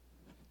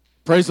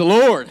Praise the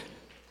Lord.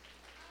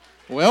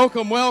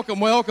 Welcome, welcome,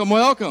 welcome,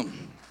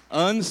 welcome.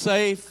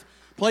 Unsafe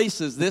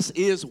places. This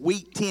is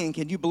week 10.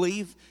 Can you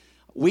believe?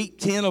 Week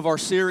 10 of our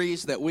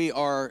series that we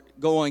are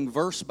going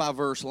verse by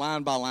verse,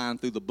 line by line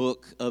through the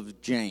book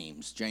of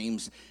James.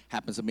 James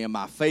happens to be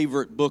my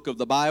favorite book of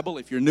the Bible.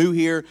 If you're new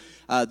here,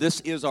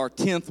 this is our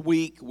 10th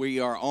week. We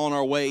are on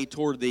our way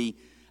toward the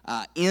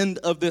end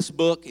of this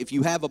book. If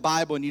you have a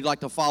Bible and you'd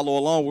like to follow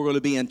along, we're going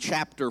to be in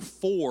chapter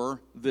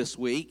 4 this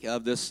week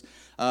of this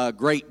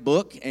great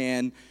book.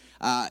 And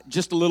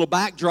just a little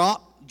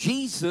backdrop,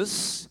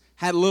 Jesus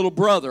had a little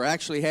brother.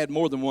 Actually had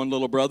more than one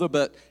little brother,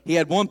 but he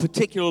had one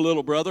particular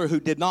little brother who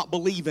did not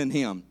believe in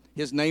him.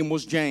 His name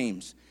was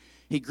James.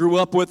 He grew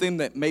up with him.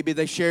 That maybe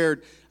they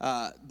shared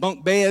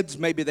bunk beds,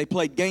 maybe they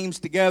played games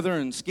together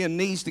and skinned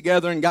knees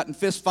together and got in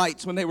fist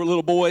fights when they were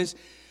little boys.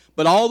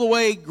 But all the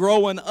way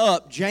growing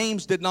up,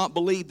 James did not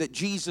believe that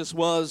Jesus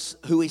was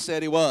who he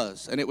said he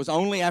was. And it was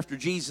only after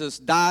Jesus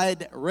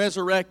died,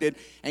 resurrected,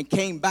 and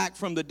came back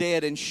from the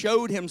dead and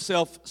showed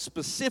himself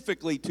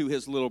specifically to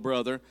his little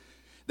brother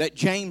that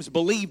James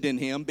believed in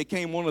him,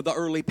 became one of the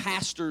early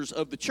pastors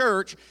of the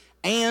church,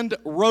 and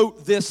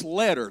wrote this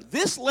letter.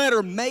 This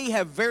letter may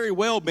have very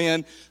well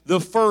been the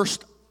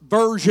first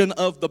version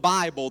of the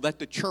Bible that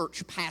the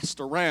church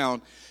passed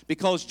around,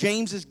 because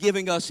James is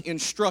giving us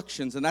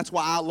instructions, and that's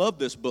why I love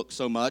this book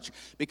so much,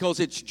 because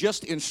it's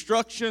just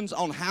instructions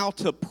on how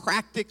to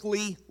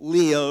practically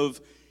live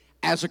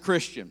as a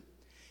Christian.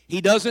 He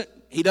doesn't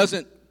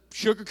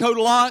sugarcoat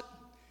a lot.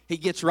 He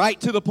gets right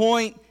to the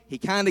point. He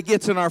kind of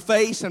gets in our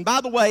face. And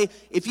by the way,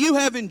 if you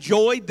have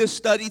enjoyed this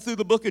study through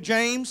the book of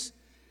James,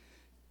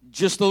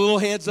 just a little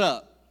heads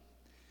up.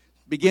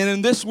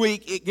 Beginning this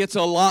week, it gets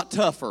a lot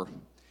tougher.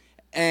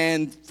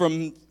 And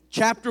from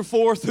chapter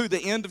 4 through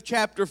the end of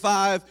chapter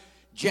 5,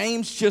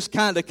 James just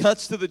kind of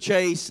cuts to the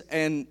chase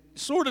and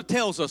sort of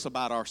tells us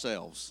about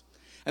ourselves.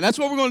 And that's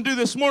what we're going to do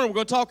this morning. We're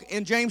going to talk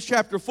in James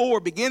chapter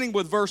 4, beginning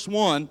with verse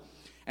 1.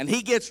 And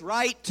he gets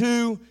right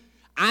to,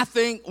 I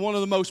think, one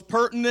of the most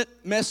pertinent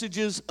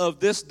messages of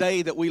this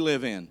day that we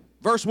live in.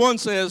 Verse 1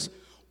 says,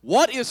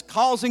 "What is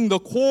causing the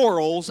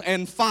quarrels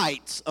and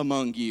fights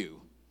among you?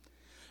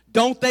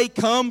 Don't they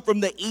come from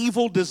the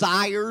evil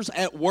desires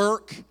at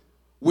work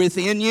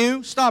within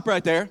you?" Stop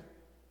right there.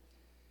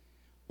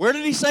 Where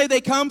did he say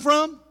they come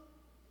from?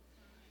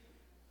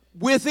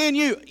 Within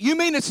you. You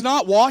mean it's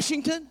not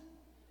Washington?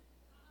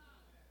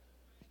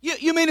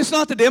 You mean it's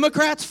not the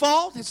Democrats'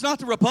 fault? It's not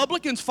the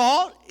Republicans'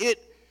 fault?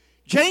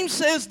 James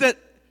says that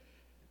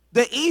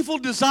the evil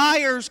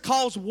desires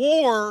cause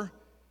war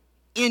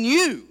in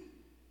you.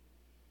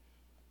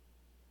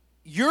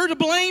 You're to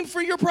blame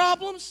for your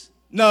problems?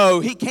 No,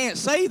 he can't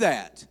say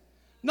that.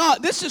 No,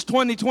 this is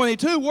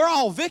 2022. We're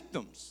all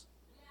victims.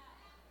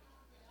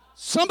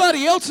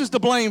 Somebody else is to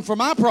blame for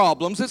my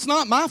problems. It's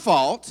not my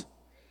fault.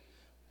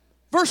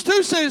 Verse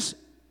 2 says,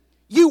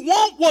 you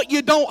want what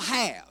you don't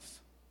have,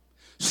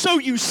 so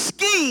you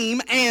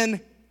scheme and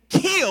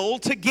kill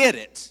to get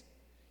it.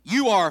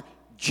 You are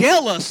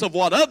jealous of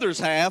what others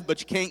have,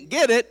 but you can't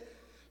get it,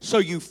 so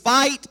you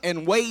fight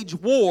and wage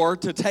war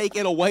to take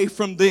it away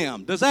from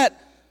them. Does that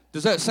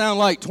sound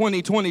like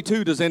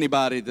 2022? Does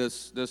anybody?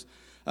 Yet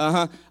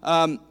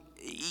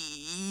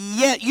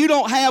you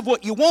don't have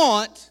what you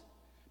want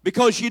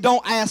because you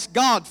don't ask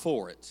God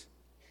for it.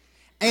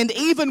 And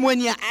even when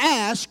you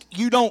ask,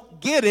 you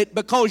don't get it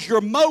because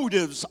your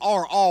motives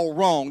are all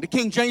wrong. The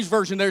King James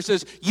Version there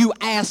says, you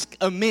ask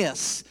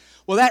amiss.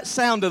 Well, that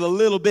sounded a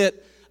little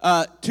bit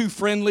too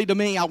friendly to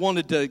me. I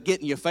wanted to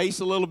get in your face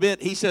a little bit.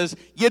 He says,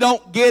 you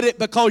don't get it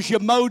because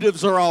your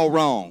motives are all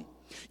wrong.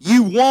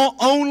 You want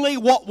only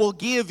what will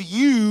give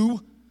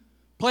you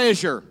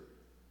pleasure.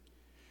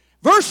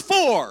 Verse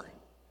 4,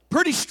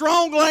 pretty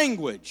strong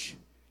language.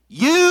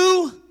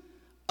 You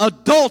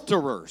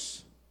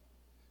adulterers,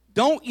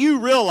 don't you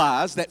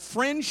realize that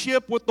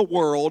friendship with the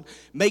world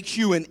makes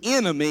you an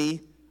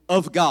enemy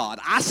of God?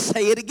 I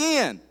say it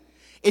again.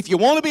 If you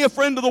want to be a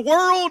friend of the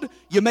world,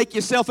 you make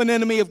yourself an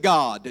enemy of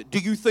God. Do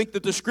you think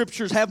that the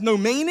scriptures have no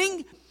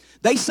meaning?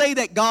 They say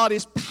that God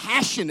is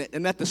passionate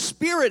and that the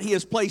spirit he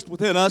has placed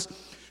within us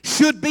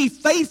should be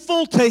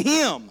faithful to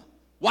him.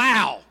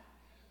 Wow.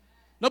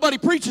 Nobody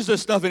preaches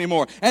this stuff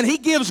anymore. And he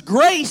gives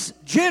grace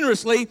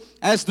generously.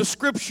 As the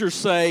scriptures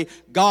say,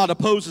 God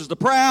opposes the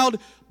proud,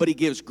 but he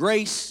gives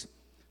grace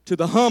to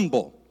the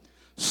humble.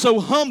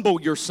 So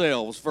humble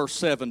yourselves, verse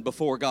 7,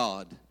 before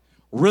God.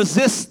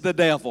 Resist the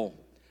devil.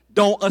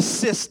 Don't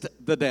assist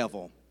the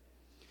devil.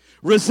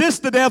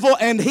 Resist the devil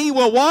and he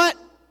will what?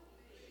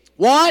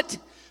 What?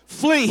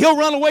 Flee. He'll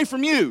run away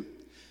from you.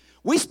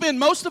 We spend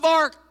most of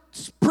our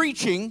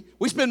preaching,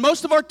 we spend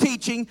most of our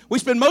teaching, we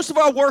spend most of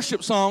our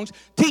worship songs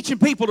teaching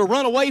people to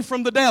run away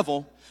from the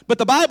devil. But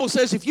the Bible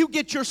says if you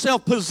get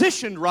yourself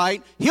positioned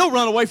right, he'll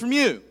run away from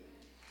you.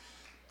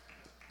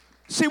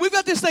 See, we've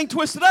got this thing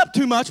twisted up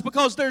too much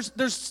because there's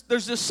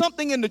just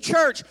something in the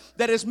church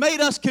that has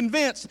made us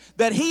convinced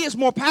that he is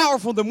more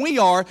powerful than we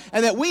are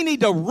and that we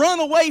need to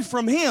run away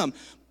from him.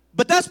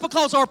 But that's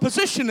because our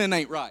positioning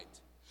ain't right.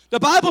 The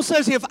Bible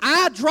says if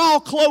I draw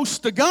close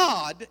to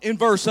God, in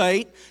verse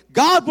 8,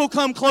 God will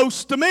come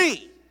close to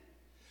me.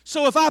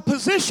 So if I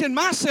position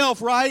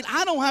myself right,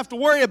 I don't have to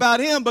worry about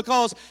Him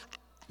because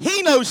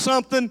He knows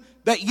something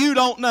that you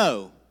don't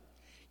know.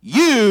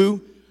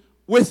 You,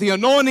 with the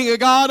anointing of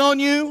God on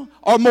you,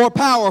 are more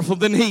powerful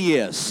than He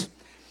is.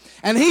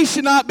 And He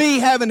should not be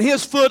having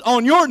His foot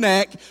on your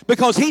neck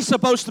because He's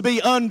supposed to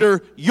be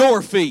under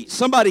your feet.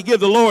 Somebody give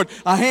the Lord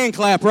a hand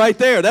clap right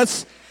there.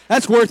 That's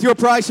worth your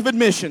price of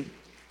admission.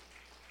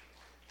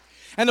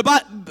 And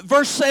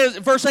verse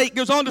 8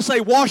 goes on to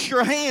say, wash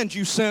your hands,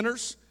 you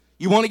sinners.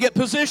 You want to get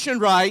positioned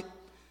right.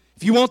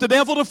 If you want the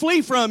devil to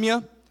flee from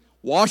you,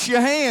 wash your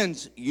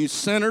hands, you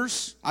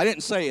sinners. I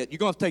didn't say it. You're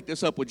going to have to take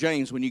this up with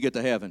James when you get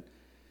to heaven.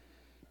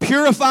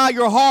 Purify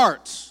your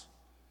hearts,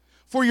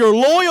 for your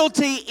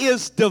loyalty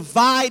is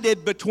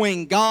divided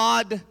between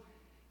God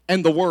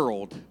and the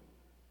world.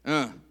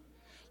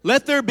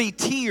 Let there be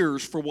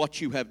tears for what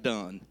you have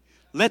done.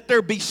 Let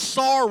there be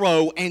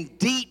sorrow and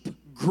deep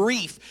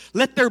grief.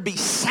 Let there be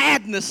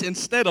sadness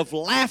instead of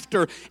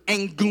laughter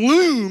and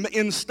gloom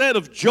instead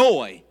of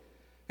joy.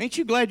 Ain't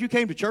you glad you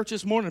came to church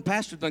this morning and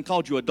Pastor done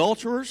called you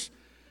adulterers,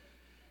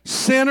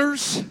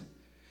 sinners,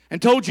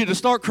 and told you to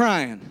start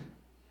crying?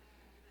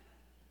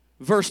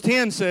 Verse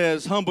 10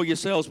 says, humble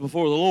yourselves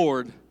before the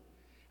Lord,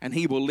 and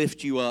He will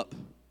lift you up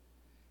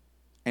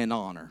in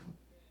honor.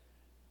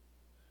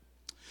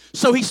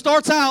 So he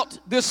starts out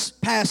this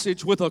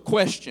passage with a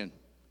question.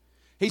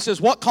 He says,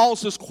 what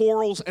causes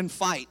quarrels and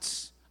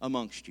fights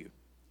amongst you?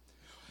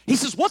 He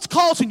says, what's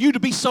causing you to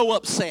be so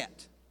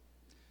upset?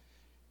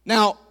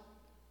 Now,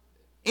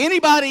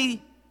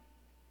 anybody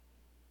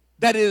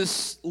that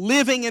is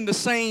living in the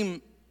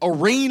same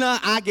arena,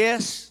 I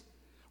guess,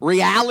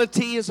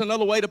 reality is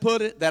another way to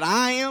put it, that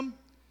I am,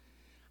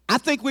 I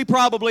think we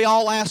probably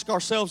all ask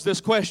ourselves this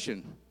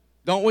question,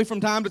 don't we,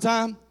 from time to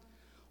time?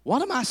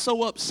 What am I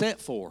so upset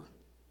for?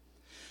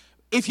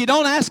 If you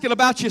don't ask it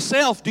about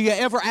yourself, do you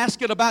ever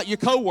ask it about your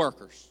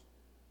coworkers?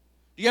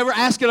 Do you ever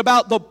ask it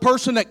about the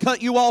person that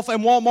cut you off in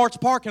Walmart's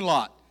parking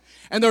lot?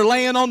 And they're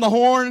laying on the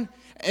horn.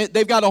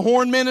 They've got a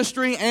horn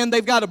ministry and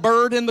they've got a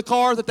bird in the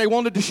car that they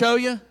wanted to show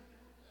you.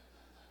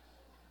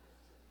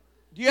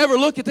 Do you ever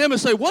look at them and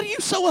say, what are you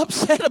so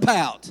upset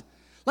about?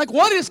 Like,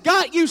 what has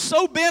got you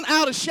so bent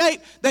out of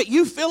shape that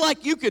you feel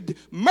like you could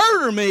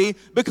murder me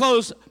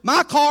because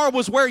my car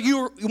was where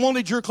you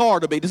wanted your car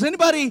to be? Does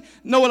anybody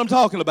know what I'm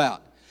talking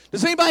about?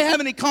 Does anybody have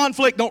any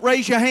conflict? Don't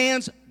raise your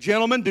hands.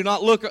 Gentlemen, do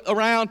not look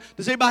around.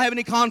 Does anybody have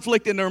any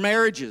conflict in their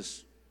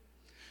marriages?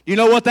 Do you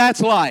know what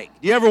that's like?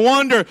 Do you ever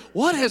wonder,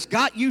 what has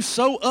got you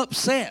so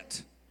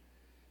upset?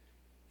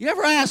 You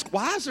ever ask,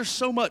 why is there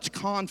so much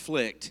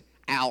conflict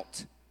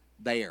out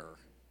there?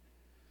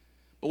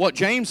 But what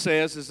James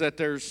says is that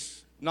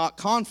there's not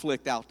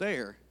conflict out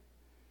there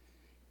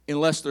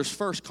unless there's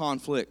first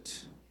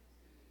conflict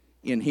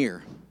in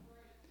here.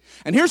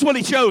 And here's what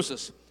he shows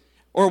us,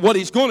 or what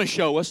he's going to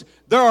show us.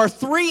 There are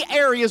 3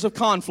 areas of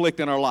conflict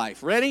in our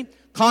life. Ready?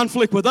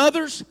 Conflict with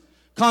others,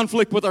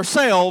 conflict with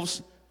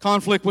ourselves,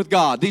 conflict with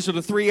God. These are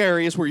the 3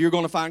 areas where you're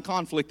going to find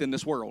conflict in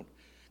this world.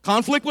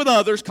 Conflict with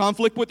others,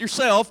 conflict with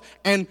yourself,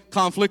 and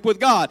conflict with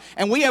God.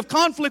 And we have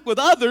conflict with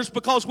others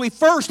because we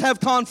first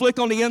have conflict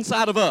on the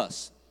inside of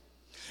us.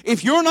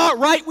 If you're not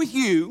right with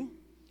you,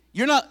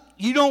 you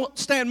don't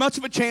stand much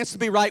of a chance to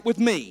be right with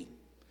me.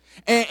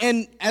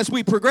 And as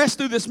we progress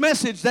through this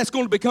message, that's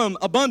going to become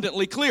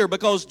abundantly clear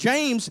because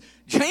James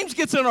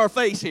gets in our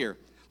face here.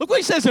 Look what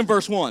he says in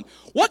verse 1.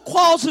 What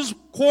causes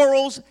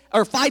quarrels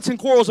or fights and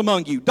quarrels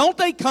among you? Don't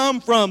they come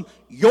from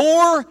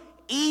your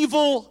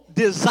evil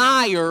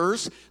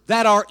desires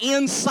that are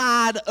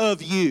inside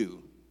of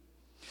you?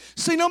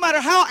 See, no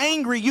matter how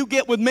angry you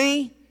get with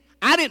me,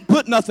 I didn't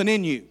put nothing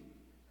in you.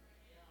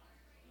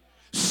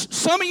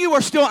 Some of you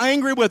are still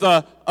angry with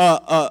a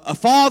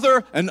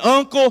father, an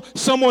uncle,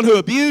 someone who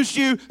abused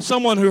you,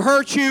 someone who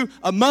hurt you,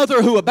 a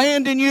mother who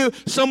abandoned you,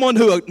 someone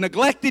who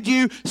neglected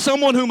you,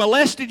 someone who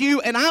molested you,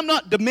 and I'm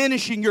not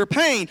diminishing your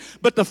pain,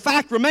 but the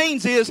fact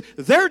remains is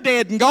they're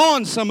dead and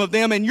gone, some of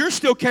them, and you're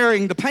still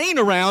carrying the pain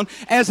around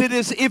as it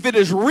is, if it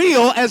is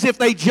real, as if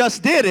they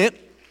just did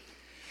it.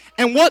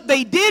 And what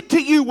they did to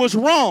you was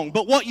wrong,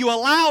 but what you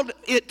allowed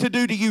it to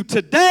do to you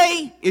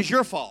today is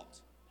your fault.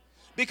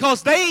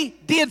 Because they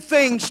did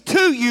things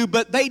to you,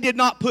 but they did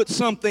not put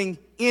something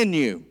in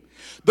you.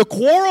 The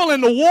quarrel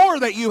and the war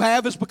that you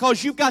have is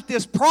because you've got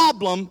this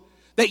problem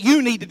that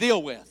you need to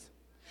deal with.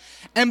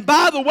 And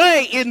by the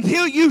way,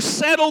 until you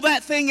settle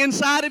that thing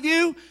inside of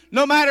you,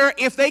 no matter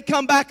if they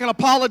come back and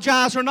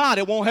apologize or not,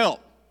 it won't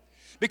help.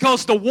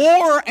 Because the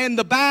war and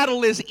the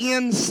battle is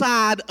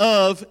inside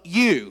of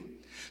you.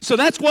 So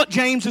that's what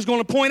James is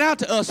going to point out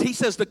to us. He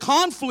says the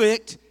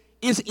conflict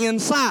is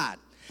inside.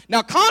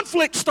 Now,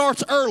 conflict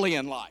starts early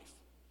in life.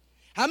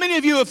 How many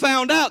of you have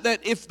found out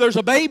that if there's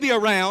a baby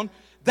around,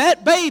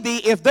 that baby,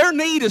 if their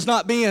need is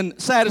not being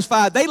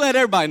satisfied, they let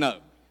everybody know?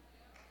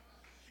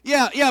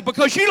 Yeah,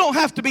 because you don't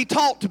have to be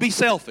taught to be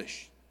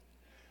selfish.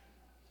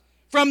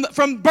 From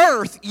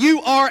birth,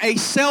 you are a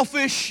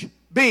selfish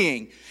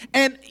being.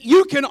 And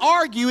you can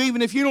argue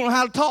even if you don't know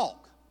how to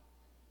talk.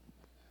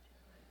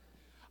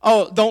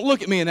 Oh, don't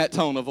look at me in that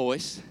tone of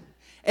voice.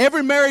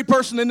 Every married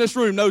person in this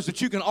room knows that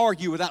you can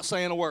argue without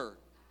saying a word.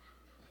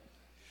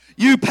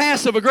 You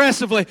passive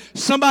aggressively,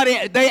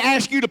 they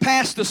ask you to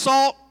pass the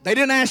salt. They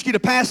didn't ask you to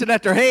pass it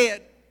at their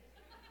head.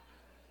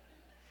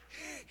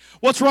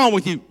 What's wrong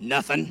with you?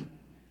 Nothing.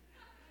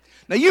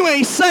 Now you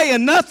ain't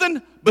saying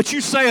nothing, but you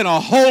saying a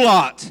whole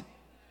lot.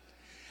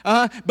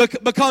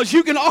 Because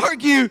you can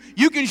argue,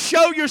 you can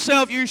show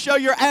yourself, you can show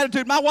your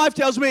attitude. My wife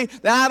tells me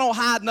that I don't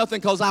hide nothing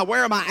because I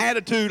wear my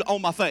attitude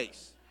on my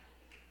face.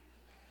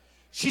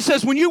 She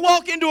says when you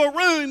walk into a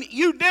room,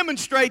 you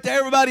demonstrate to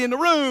everybody in the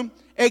room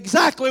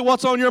exactly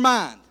what's on your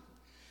mind.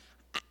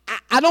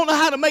 I don't know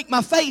how to make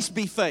my face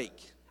be fake.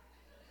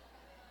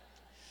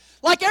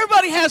 Like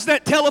everybody has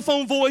that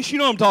telephone voice, you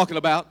know what I'm talking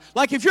about.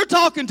 Like if you're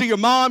talking to your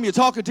mom, you're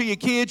talking to your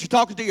kids, you're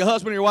talking to your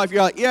husband or your wife,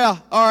 you're like, yeah,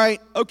 all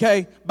right,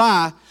 okay,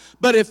 bye.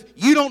 But if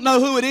you don't know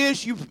who it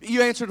is,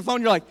 you answer the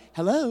phone, you're like,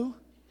 hello?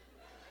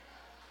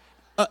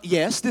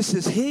 Yes, this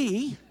is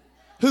he.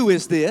 Who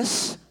is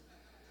this?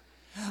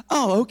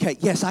 Oh, okay,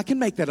 yes, I can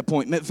make that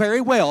appointment.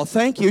 Very well,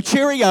 thank you.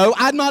 Cheerio.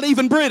 I'm not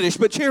even British,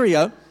 but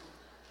cheerio.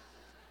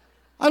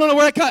 I don't know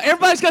where it comes.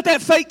 Everybody's got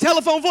that fake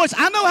telephone voice.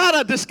 I know how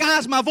to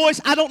disguise my voice.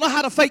 I don't know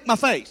how to fake my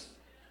face.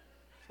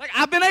 Like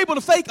I've been able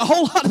to fake a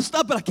whole lot of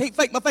stuff, but I can't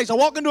fake my face. I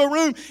walk into a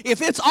room,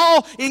 if it's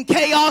all in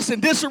chaos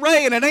and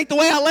disarray and it ain't the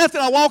way I left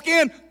it, I walk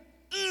in,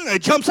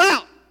 it jumps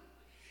out.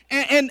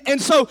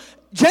 And so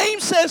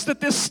James says that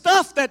this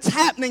stuff that's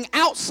happening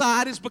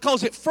outside is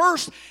because it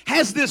first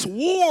has this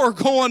war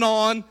going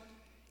on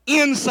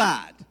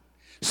inside.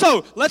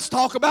 So let's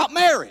talk about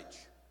marriage.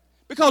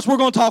 Because we're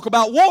going to talk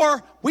about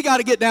war, we got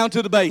to get down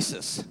to the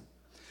basis.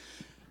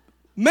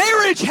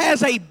 Marriage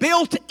has a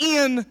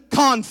built-in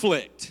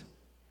conflict.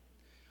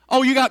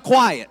 Oh, you got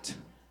quiet.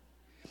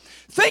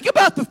 Think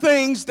about the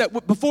things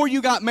that before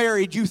you got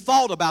married, you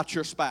thought about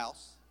your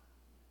spouse.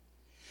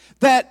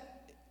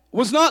 That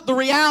was not the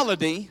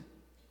reality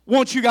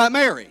once you got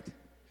married.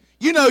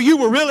 You know, you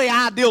were really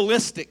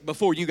idealistic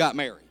before you got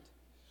married.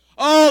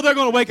 Oh, they're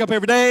going to wake up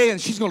every day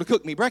and she's going to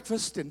cook me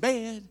breakfast in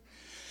bed.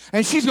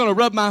 And she's going to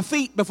rub my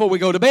feet before we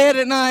go to bed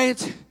at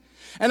night.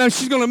 And then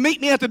she's going to meet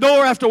me at the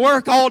door after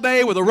work all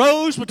day with a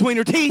rose between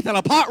her teeth and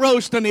a pot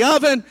roast in the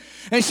oven.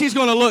 And she's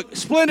going to look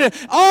splendid.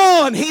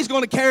 Oh, and he's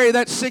going to carry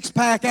that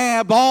six-pack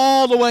ab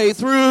all the way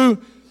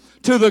through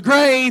to the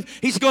grave.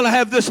 He's going to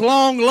have this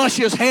long,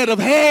 luscious head of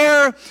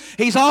hair.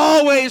 He's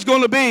always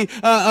going to be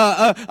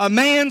a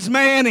man's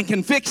man and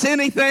can fix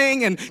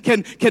anything and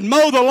can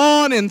mow the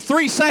lawn in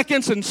 3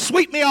 seconds and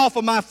sweep me off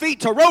of my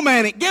feet to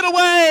romantic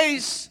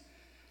getaways.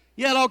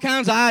 You had all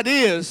kinds of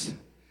ideas.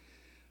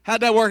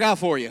 How'd that work out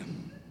for you?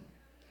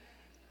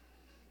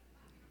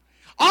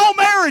 All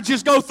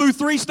marriages go through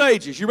 3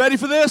 stages. You ready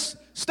for this?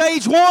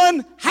 Stage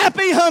 1,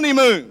 happy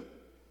honeymoon.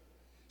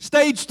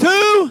 Stage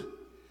 2,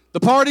 the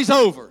party's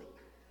over.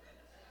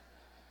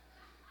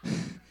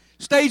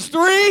 Stage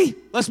 3,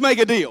 let's make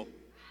a deal.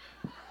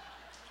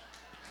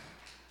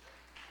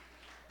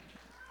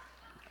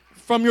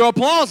 From your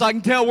applause, I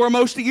can tell where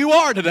most of you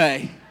are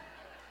today.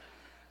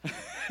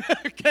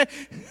 Okay.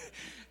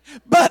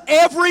 But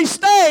every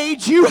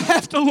stage, you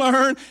have to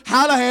learn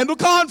how to handle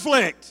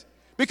conflict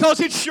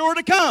because it's sure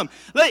to come.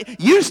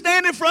 You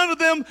stand in front of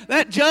them,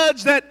 that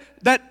judge,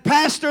 that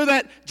pastor,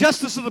 that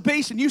justice of the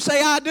peace, and you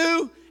say, I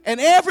do, and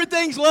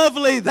everything's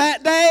lovely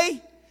that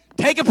day.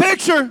 Take a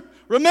picture.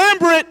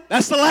 Remember it.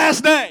 That's the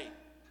last day.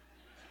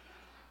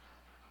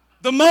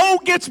 The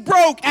mold gets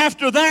broke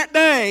after that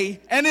day,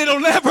 and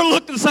it'll never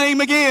look the same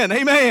again.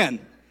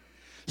 Amen.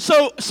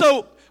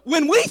 So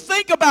when we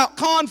think about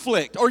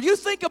conflict, or when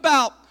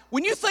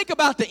you think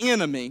about the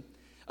enemy,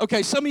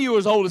 okay, some of you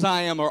as old as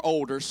I am are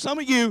older. Some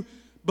of you,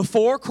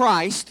 before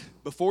Christ,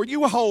 before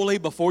you were holy,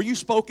 before you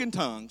spoke in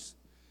tongues,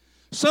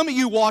 some of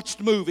you watched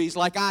movies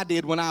like I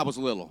did when I was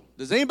little.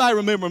 Does anybody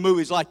remember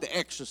movies like The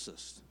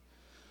Exorcist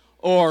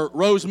or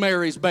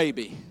Rosemary's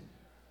Baby?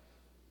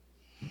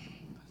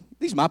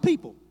 These are my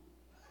people.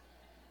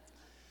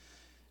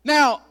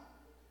 Now,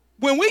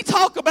 when we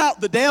talk about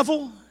the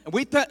devil, and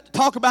we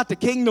talk about the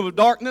kingdom of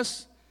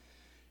darkness,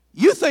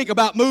 you think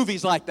about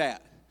movies like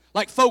that.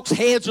 Like folks'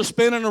 heads are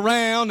spinning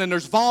around and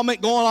there's vomit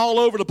going all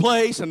over the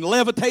place and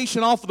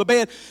levitation off of the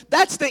bed.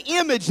 That's the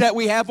image that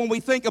we have when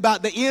we think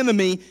about the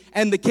enemy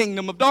and the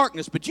kingdom of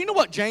darkness. But you know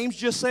what James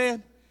just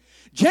said?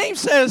 James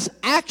says,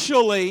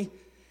 actually,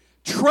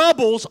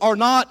 troubles are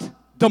not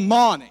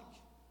demonic.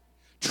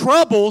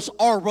 Troubles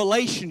are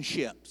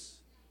relationships.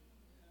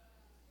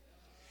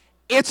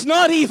 It's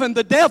not even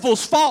the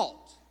devil's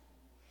fault.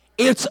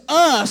 It's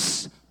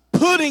us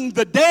putting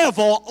the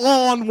devil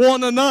on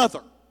one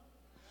another.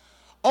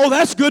 Oh,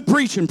 that's good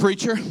preaching,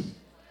 preacher.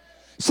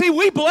 See,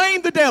 we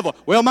blame the devil.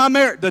 Well,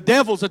 the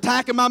devil's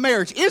attacking my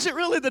marriage. Is it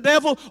really the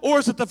devil, or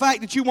is it the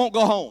fact that you won't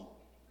go home?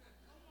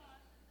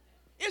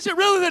 Is it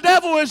really the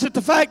devil, or is it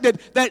the fact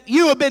that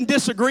you have been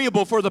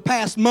disagreeable for the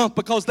past month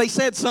because they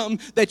said something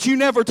that you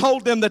never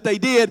told them that they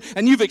did,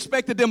 and you've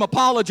expected them to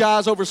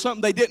apologize over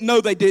something they didn't know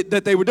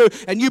that they were doing,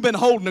 and you've been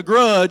holding a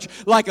grudge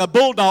like a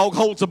bulldog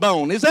holds a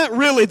bone? Is that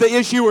really the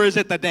issue, or is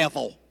it the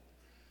devil?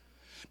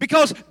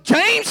 Because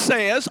James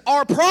says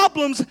our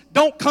problems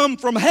don't come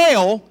from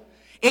hell.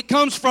 It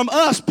comes from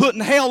us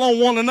putting hell on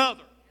one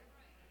another.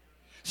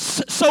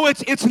 So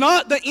it's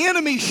not the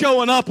enemy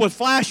showing up with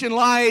flashing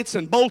lights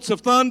and bolts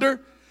of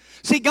thunder.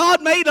 See,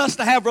 God made us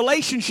to have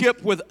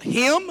relationship with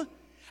Him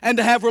and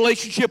to have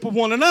relationship with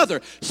one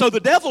another. So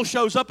the devil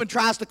shows up and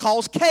tries to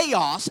cause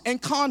chaos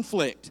and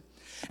conflict.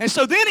 And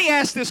so then he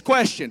asks this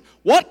question: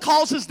 what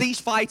causes these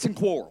fights and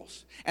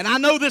quarrels? And I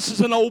know this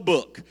is an old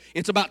book.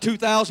 It's about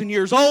 2,000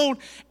 years old,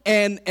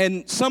 and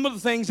some of the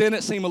things in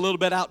it seem a little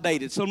bit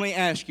outdated. So let me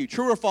ask you,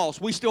 true or false,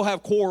 we still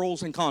have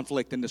quarrels and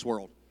conflict in this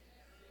world?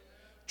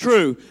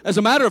 True. As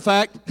a matter of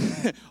fact,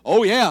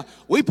 oh yeah,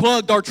 we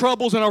plugged our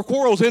troubles and our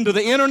quarrels into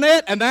the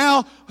internet, and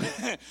now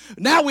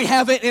we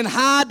have it in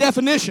high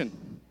definition.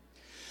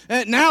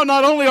 And now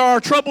not only are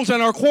our troubles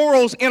and our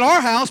quarrels in our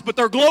house, but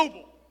they're global.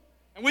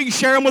 And we can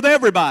share them with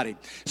everybody.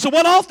 So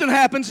what often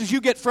happens is you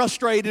get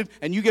frustrated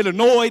and you get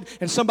annoyed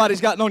and somebody's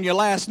gotten on your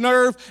last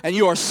nerve and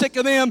you are sick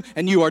of them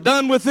and you are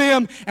done with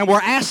them, and we're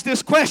asked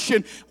this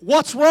question: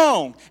 what's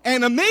wrong?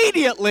 And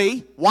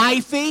immediately,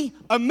 wifey,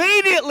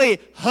 immediately,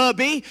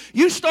 hubby,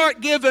 you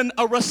start giving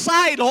a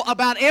recital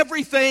about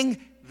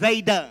everything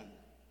they done.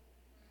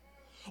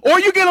 Or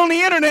you get on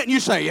the internet and you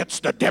say, it's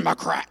the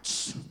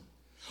Democrats.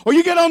 Or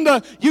you get on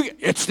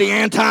it's the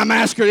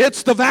anti-masker,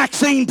 it's the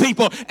vaccine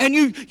people, and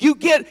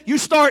you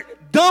start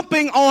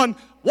dumping on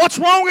what's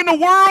wrong in the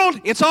world.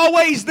 It's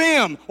always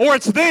them, or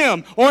it's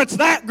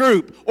that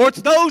group, or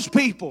it's those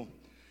people.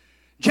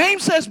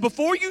 James says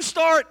before you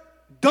start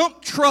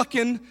dump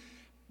trucking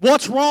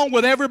what's wrong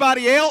with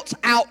everybody else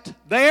out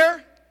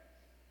there,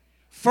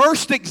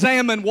 first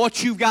examine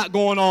what you've got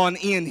going on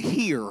in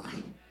here.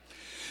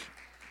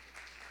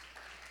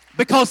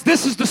 Because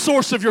this is the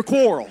source of your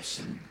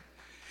quarrels.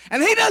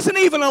 And he doesn't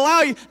even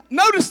allow you.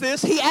 Notice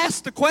this. He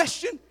asks the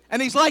question,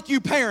 and he's like you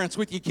parents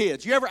with your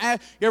kids. You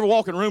ever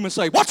walk in a room and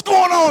say, what's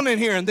going on in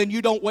here? And then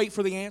you don't wait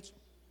for the answer?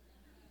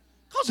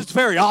 Because it's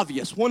very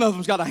obvious. One of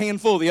them's got a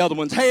handful of the other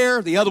one's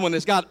hair. The other one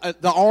has got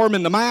the arm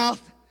in the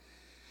mouth.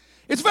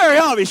 It's very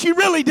obvious. You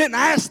really didn't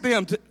ask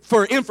them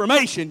for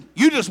information.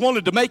 You just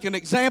wanted to make an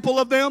example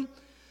of them.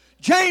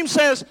 James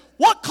says,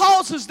 what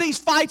causes these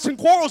fights and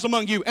quarrels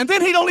among you? And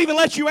then he don't even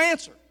let you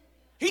answer.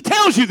 He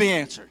tells you the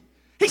answer.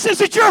 He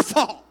says it's your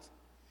fault.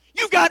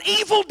 You've got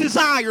evil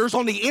desires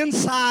on the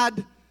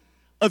inside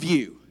of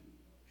you.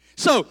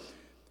 So,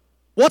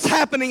 what's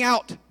happening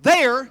out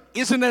there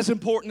isn't as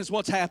important as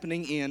what's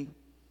happening in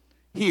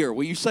here.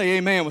 Will you say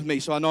amen with me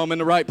so I know I'm in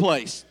the right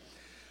place?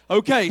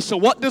 Okay, so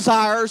what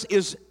desires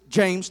is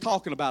James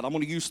talking about? I'm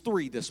going to use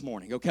 3 this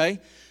morning, okay?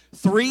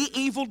 3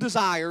 evil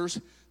desires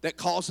that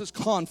causes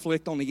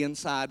conflict on the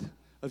inside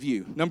of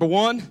you. Number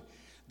 1,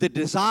 the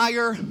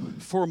desire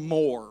for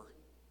more.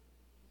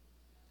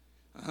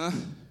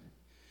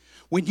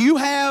 When you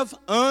have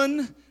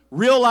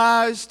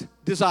unrealized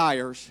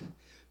desires,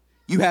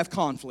 you have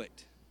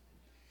conflict.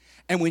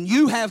 And when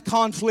you have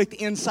conflict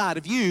inside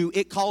of you,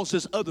 it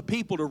causes other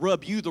people to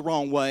rub you the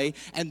wrong way,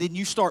 and then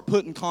you start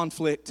putting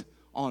conflict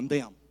on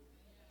them.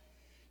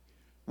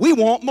 We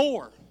want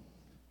more.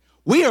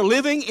 We are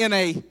living in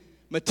a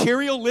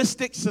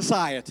materialistic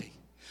society.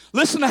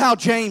 Listen to how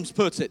James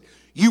puts it.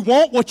 You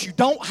want what you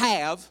don't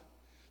have,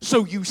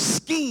 so you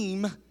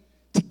scheme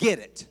to get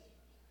it.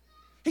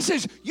 He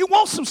says, you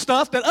want some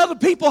stuff that other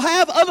people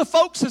have, other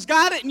folks has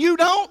got it, and you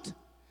don't.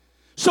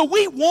 So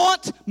we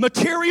want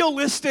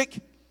materialistic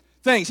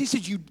things. He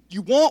says, you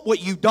want what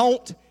you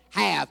don't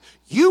have.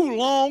 You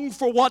long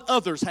for what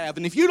others have.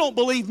 And if you don't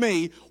believe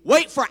me,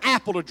 wait for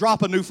Apple to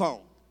drop a new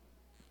phone.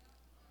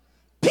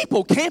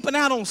 People camping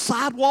out on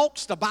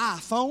sidewalks to buy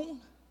a phone.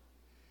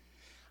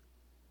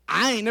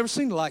 I ain't never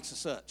seen the likes of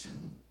such.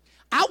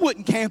 I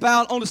wouldn't camp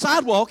out on the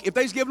sidewalk if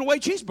they was giving away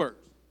cheeseburgers.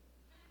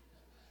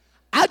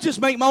 I'd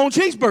just make my own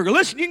cheeseburger.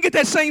 Listen, you can get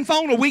that same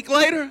phone a week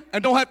later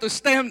and don't have to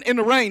stand in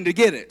the rain to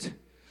get it.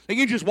 And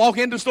you can just walk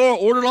into the store,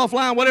 order it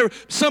offline, whatever.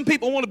 Some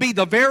people want to be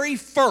the very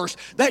first.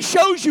 That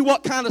shows you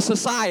what kind of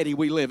society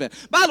we live in.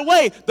 By the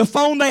way, the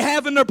phone they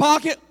have in their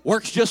pocket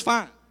works just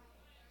fine.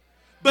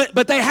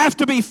 But they have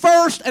to be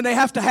first, and they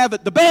have to have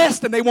it the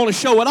best, and they want to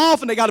show it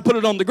off, and they got to put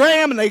it on the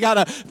gram, and they got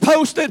to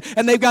post it,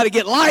 and they've got to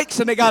get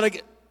likes, and they got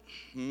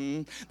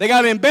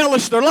to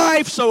embellish their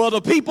life so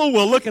other people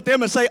will look at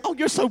them and say, oh,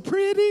 you're so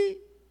pretty.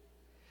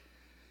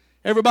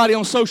 Everybody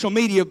on social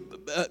media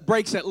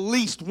breaks at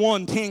least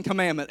one 10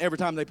 commandment every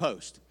time they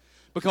post.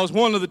 Because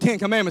one of the 10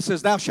 commandments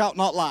says, thou shalt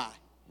not lie.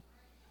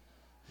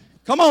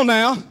 Come on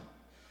now.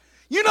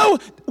 You know,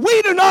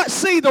 we do not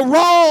see the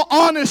raw,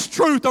 honest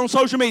truth on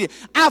social media.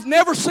 I've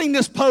never seen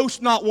this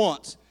post not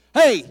once.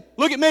 Hey,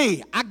 look at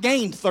me. I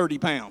gained 30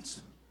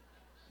 pounds.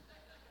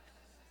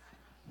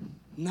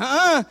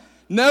 No.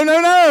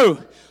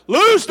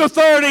 Lose the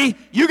 30.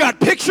 You got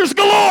pictures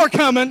galore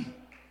coming.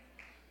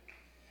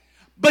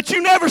 But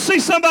you never see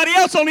somebody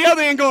else on the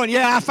other end going,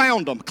 yeah, I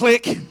found them.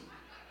 Click.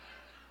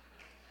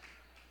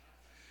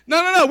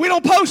 No, we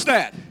don't post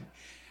that.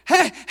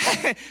 Hey,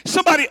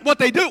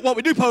 what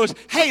we do post,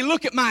 hey,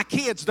 look at my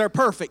kids, they're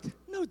perfect.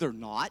 No, they're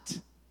not.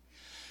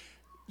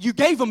 You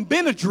gave them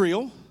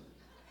Benadryl.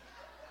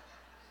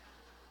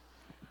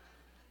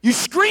 You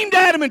screamed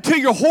at them until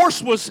your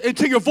voice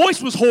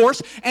was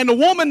hoarse, and the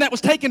woman that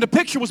was taking the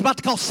picture was about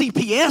to call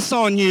CPS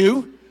on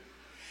you.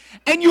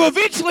 And you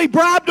eventually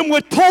bribed them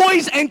with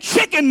toys and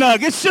chicken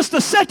nuggets just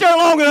to sit there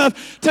long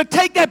enough to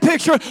take that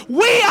picture.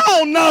 We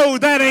all know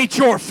that ain't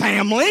your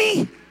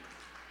family.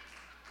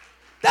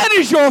 That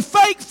is your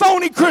fake,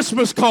 phony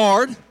Christmas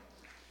card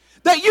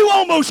that you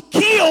almost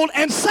killed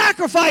and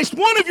sacrificed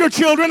one of your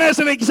children as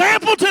an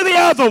example to the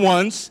other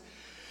ones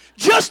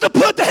just to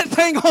put that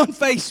thing on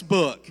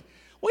Facebook.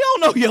 We all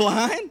know you're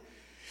lying.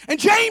 And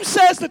James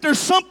says that there's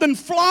something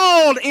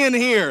flawed in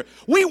here.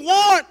 We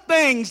want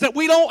things that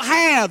we don't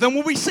have. And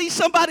when we see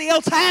somebody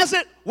else has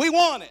it, we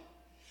want it.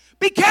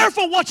 Be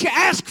careful what you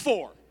ask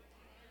for.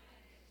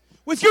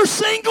 If you're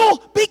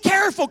single, be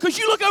careful, because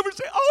you look over and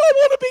say, oh, I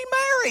want to be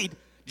married.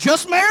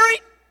 Just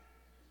married?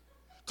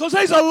 Because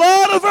there's a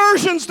lot of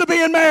versions to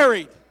being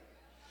married.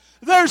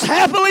 There's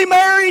happily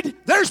married.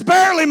 There's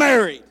barely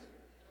married.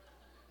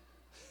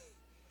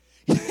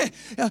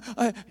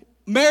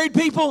 Married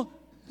people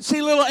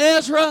see little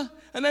Ezra,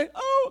 and they,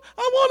 oh,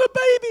 I want a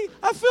baby.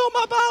 I feel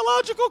my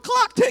biological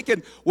clock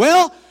ticking.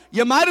 Well,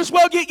 you might as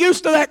well get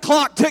used to that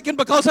clock ticking,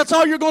 because that's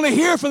all you're going to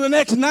hear for the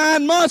next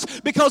 9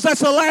 months, because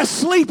that's the last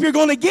sleep you're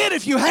going to get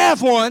if you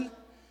have one.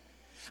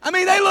 I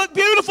mean, they look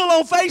beautiful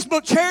on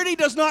Facebook. Charity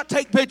does not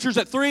take pictures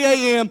at 3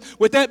 a.m.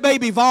 with that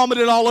baby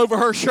vomited all over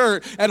her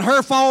shirt and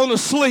her falling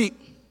asleep.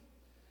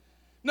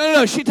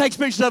 No, she takes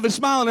pictures of it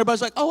smiling.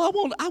 Everybody's like, oh,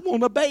 I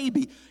want a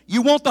baby.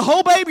 You want the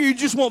whole baby, or you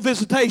just want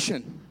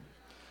visitation?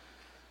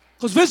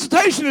 Because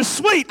visitation is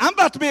sweet. I'm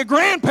about to be a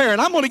grandparent.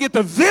 I'm going to get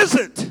to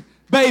visit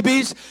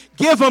babies,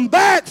 give them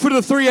back for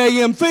the 3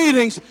 a.m.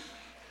 feedings.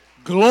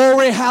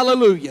 Glory,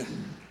 hallelujah.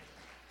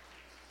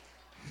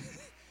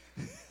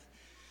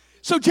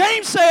 So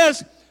James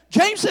says,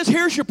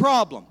 here's your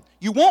problem.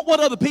 You want what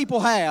other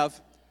people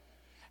have,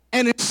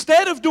 and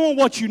instead of doing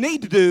what you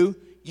need to do,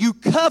 you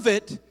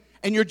covet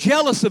and you're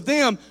jealous of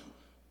them,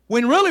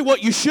 when really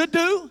what you should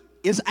do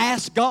is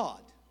ask God.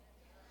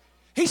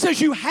 He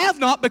says you have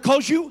not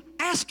because you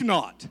ask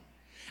not.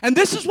 And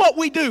this is what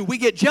we do. We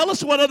get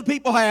jealous of what other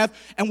people have,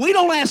 and we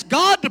don't ask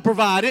God to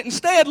provide it.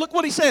 Instead, look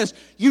what he says.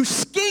 You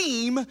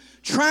scheme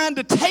trying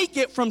to take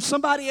it from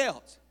somebody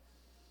else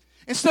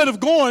instead of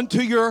going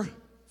to your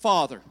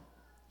Father.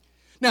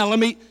 Now, let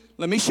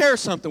me share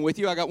something with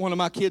you. I got one of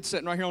my kids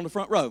sitting right here on the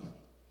front row.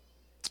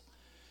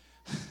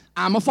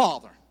 I'm a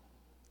father.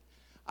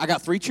 I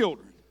got 3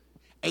 children,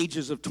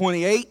 ages of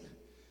 28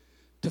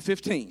 to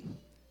 15.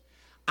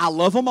 I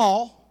love them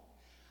all.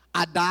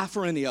 I'd die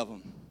for any of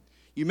them.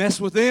 You mess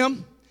with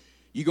them,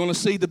 you're going to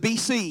see the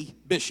BC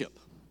bishop.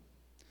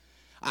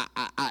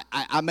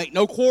 I make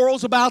no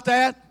quarrels about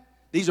that.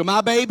 These are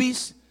my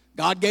babies.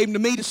 God gave them to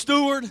me to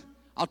steward.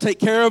 I'll take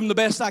care of them the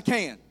best I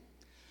can.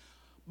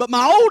 But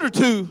my older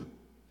 2,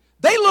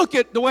 they look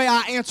at the way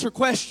I answer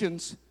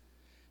questions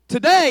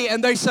today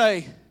and they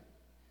say,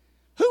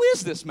 who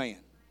is this man?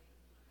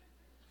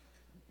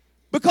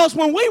 Because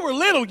when we were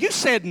little, you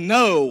said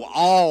no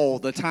all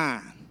the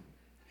time.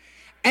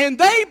 And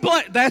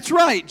that's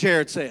right,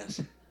 Jared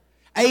says.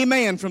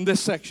 Amen from this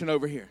section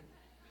over here.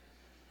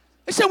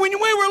 They said when we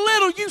were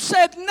little, you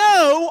said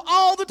no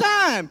all the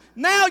time.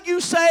 Now you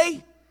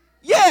say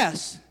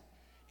yes.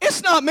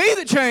 It's not me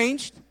that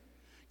changed.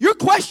 Your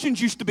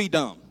questions used to be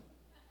dumb.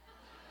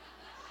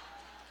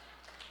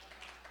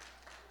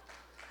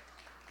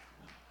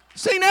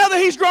 See, now that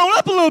he's grown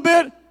up a little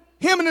bit,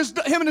 him and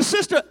his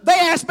sister, they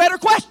ask better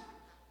questions.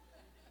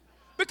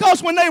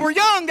 Because when they were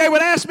young, they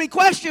would ask me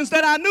questions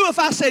that I knew if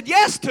I said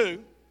yes to,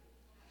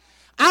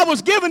 I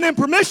was giving them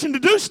permission to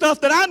do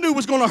stuff that I knew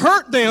was going to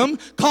hurt them,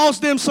 cause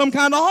them some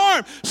kind of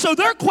harm. So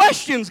their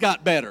questions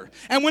got better.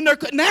 And when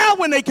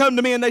they come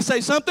to me and they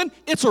say something,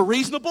 it's a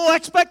reasonable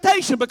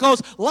expectation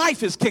because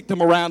life has kicked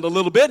them around a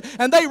little bit,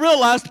 and they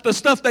realize that the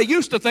stuff they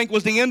used to think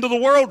was the end of the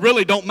world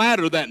really don't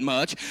matter that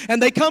much. And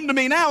they come to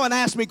me now and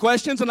ask me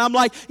questions, and I'm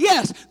like,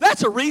 yes,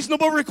 that's a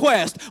reasonable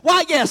request.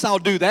 Why, yes, I'll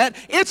do that.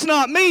 It's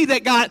not me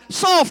that got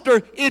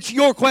softer. It's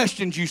your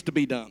questions used to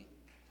be dumb.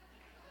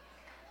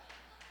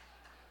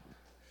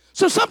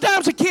 So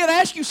sometimes a kid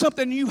asks you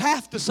something and you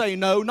have to say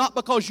no, not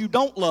because you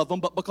don't love them,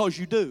 but because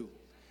you do.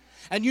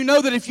 And you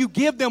know that if you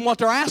give them what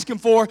they're asking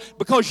for,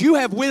 because you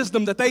have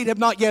wisdom that they have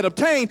not yet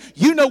obtained,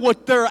 you know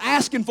what they're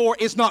asking for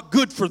is not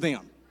good for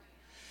them.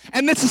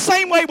 And it's the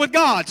same way with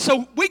God.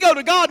 So we go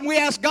to God and we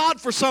ask God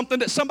for something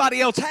that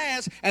somebody else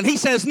has, and he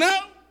says no.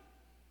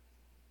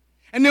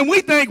 And then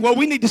we think, well,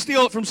 we need to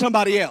steal it from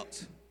somebody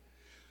else.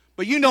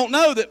 But you don't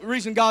know that the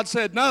reason God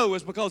said no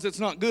is because it's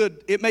not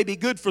good. It may be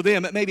good for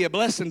them. It may be a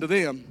blessing to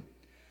them.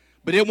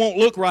 But it won't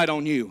look right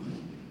on you.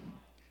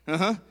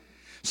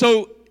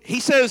 So he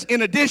says,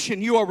 in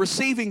addition, you are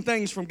receiving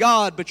things from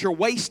God, but you're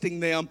wasting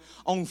them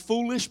on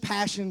foolish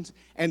passions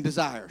and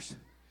desires.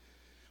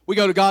 We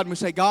go to God and we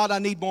say, God, I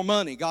need more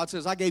money. God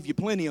says, I gave you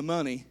plenty of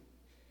money.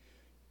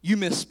 You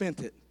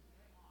misspent it.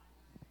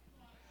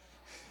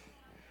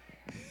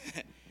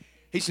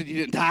 He said, you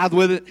didn't tithe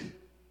with it.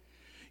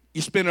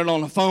 You spent it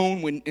on a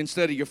phone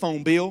instead of your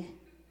phone bill.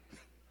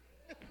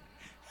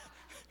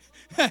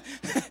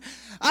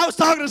 I was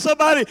talking to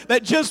somebody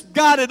that just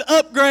got an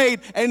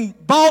upgrade and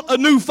bought a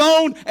new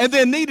phone and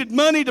then needed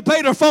money to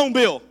pay their phone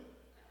bill.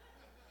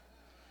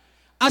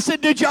 I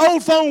said, did your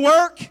old phone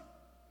work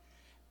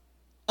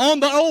on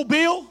the old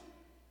bill?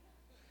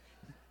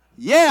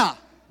 Yeah.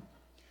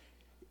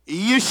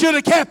 You should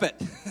have kept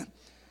it.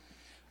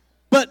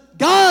 But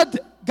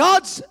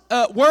God's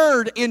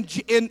word in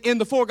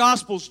the four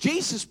Gospels,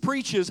 Jesus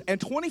preaches,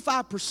 and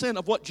 25%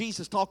 of what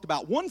Jesus talked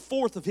about,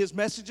 1/4 of his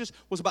messages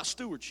was about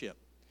stewardship.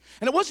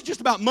 And it wasn't just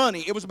about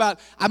money. It was about,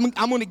 I'm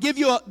going to give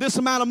you this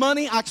amount of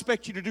money. I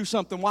expect you to do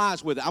something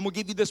wise with it. I'm going to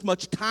give you this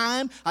much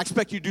time. I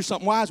expect you to do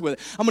something wise with it.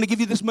 I'm going to give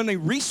you this many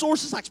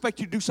resources. I expect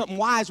you to do something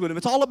wise with them.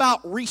 It's all about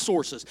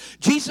resources.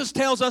 Jesus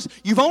tells us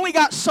you've only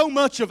got so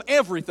much of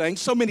everything,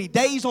 so many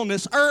days on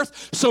this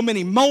earth, so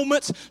many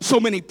moments, so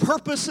many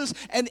purposes.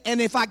 And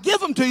if I give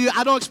them to you,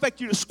 I don't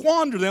expect you to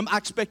squander them. I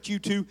expect you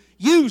to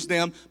use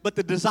them. But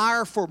the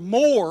desire for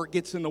more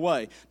gets in the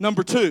way.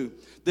 Number 2,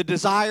 the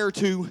desire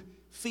to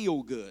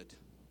feel good.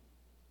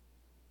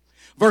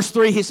 Verse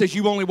 3, he says,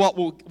 you only want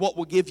what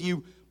will give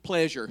you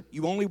pleasure.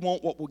 You only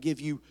want what will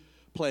give you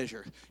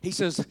pleasure. He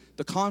says,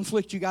 the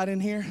conflict you got in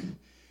here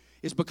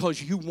is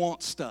because you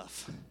want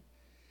stuff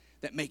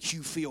that makes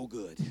you feel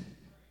good.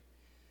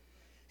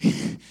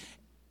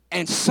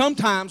 And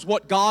sometimes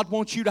what God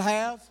wants you to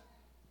have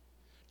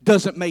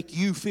doesn't make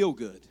you feel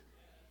good.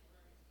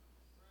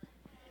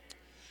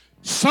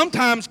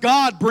 Sometimes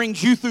God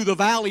brings you through the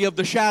valley of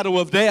the shadow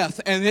of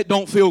death and it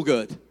don't feel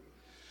good.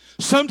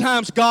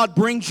 Sometimes God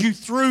brings you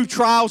through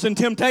trials and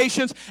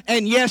temptations,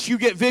 and yes, you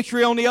get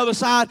victory on the other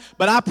side,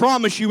 but I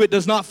promise you it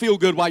does not feel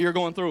good while you're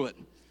going through it.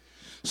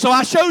 So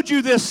I showed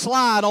you this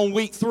slide on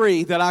week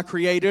 3 that I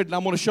created, and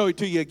I'm going to show it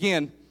to you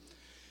again.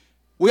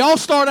 We all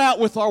start out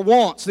with our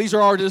wants. These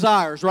are our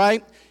desires,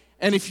 right?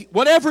 And if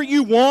whatever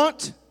you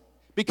want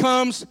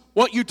becomes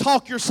what you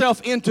talk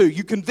yourself into.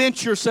 You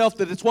convince yourself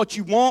that it's what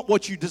you want,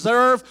 what you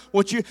deserve,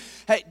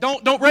 hey,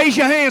 don't raise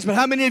your hands, but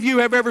how many of you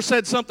have ever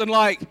said something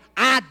like,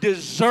 I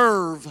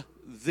deserve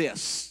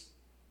this?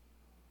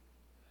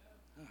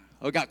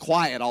 Oh, it got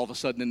quiet all of a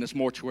sudden in this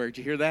mortuary. Did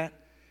you hear that?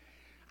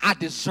 I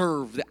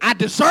deserve that. I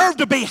deserve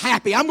to be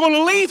happy. I'm going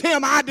to leave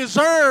him. I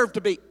deserve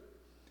to be.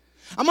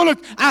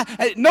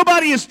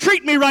 Nobody is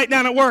treating me right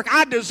now at work.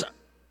 I deserve.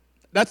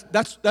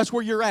 That's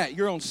where you're at.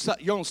 You're on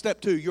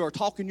step 2. You are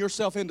talking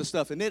yourself into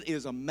stuff, and it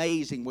is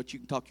amazing what you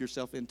can talk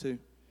yourself into.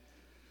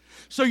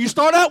 So you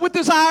start out with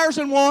desires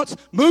and wants,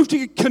 move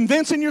to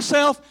convincing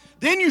yourself,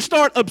 then you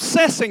start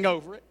obsessing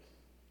over it.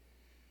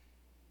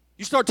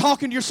 You start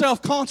talking to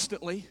yourself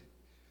constantly,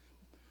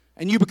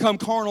 and you become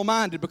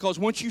carnal-minded, because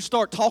once you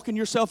start talking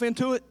yourself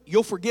into it,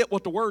 you'll forget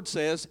what the Word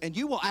says, and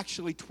you will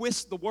actually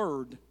twist the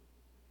Word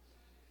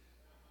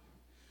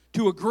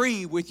to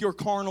agree with your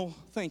carnal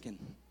thinking.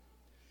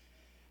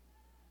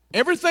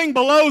 Everything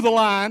below the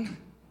line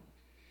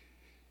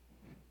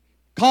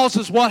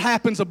causes what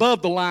happens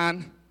above the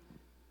line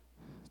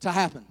to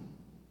happen.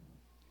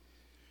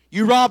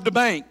 You robbed a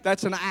bank,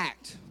 that's an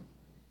act.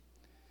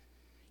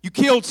 You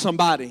killed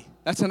somebody,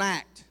 that's an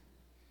act.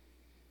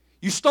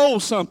 You stole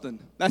something,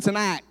 that's an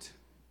act.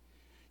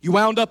 You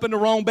wound up in the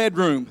wrong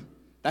bedroom,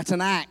 that's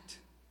an act.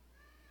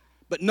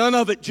 But none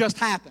of it just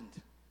happened.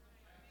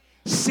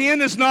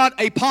 Sin is not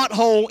a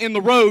pothole in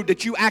the road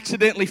that you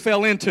accidentally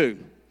fell into.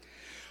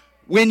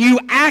 When you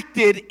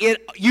acted,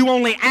 you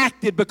only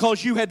acted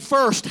because you had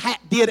first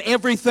did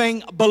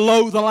everything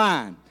below the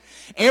line.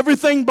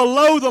 Everything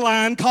below the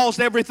line caused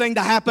everything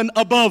to happen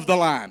above the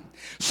line.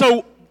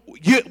 So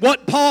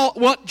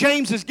what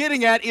James is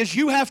getting at is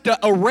you have to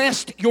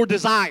arrest your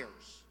desires.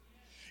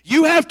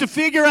 You have to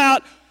figure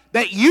out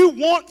that you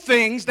want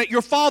things that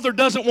your Father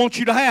doesn't want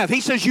you to have.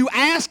 He says you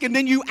ask and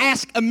then you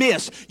ask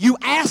amiss. You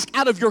ask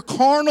out of your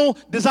carnal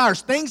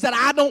desires, things that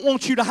I don't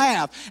want you to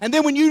have. And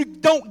then when you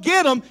don't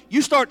get them,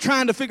 you start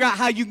trying to figure out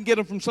how you can get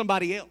them from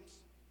somebody else,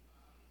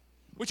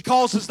 which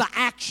causes the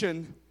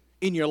action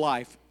in your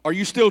life. Are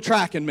you still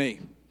tracking me?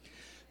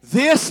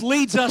 This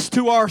leads us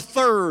to our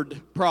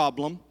third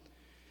problem,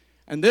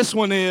 and this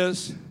one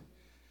is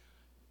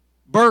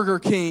Burger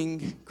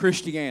King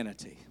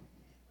Christianity.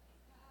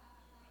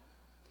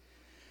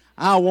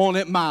 I want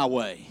it my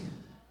way.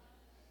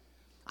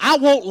 I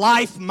want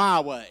life my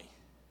way.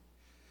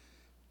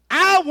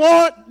 I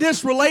want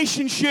this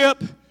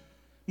relationship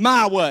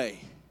my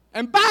way.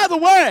 And by the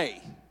way,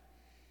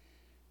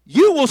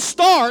 you will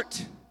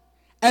start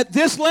at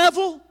this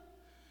level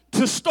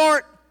to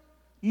start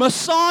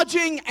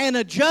massaging and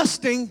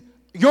adjusting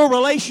your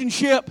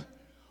relationship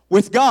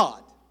with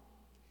God.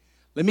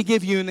 Let me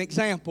give you an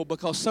example,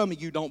 because some of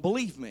you don't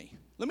believe me.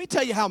 Let me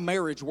tell you how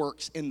marriage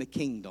works in the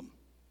kingdom.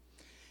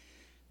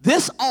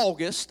 This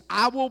August,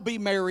 I will be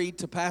married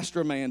to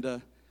Pastor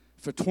Amanda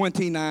for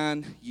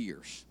 29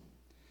 years.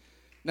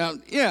 Now,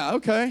 yeah,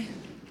 okay.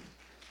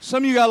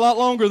 Some of you got a lot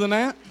longer than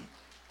that.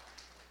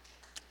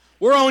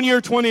 We're on year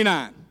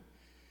 29.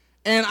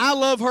 And I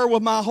love her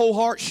with my whole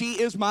heart.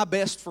 She is my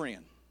best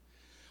friend.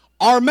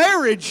 Our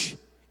marriage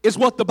is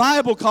what the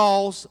Bible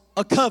calls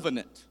a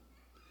covenant.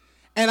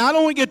 And I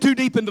don't want to get too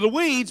deep into the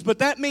weeds, but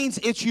that means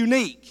it's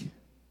unique.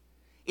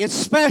 It's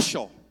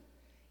special.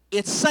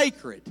 It's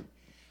sacred.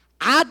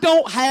 I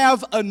don't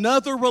have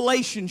another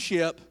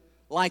relationship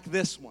like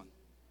this one.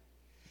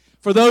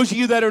 For those of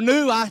you that are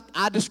new,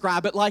 I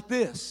describe it like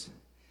this.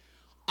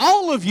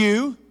 All of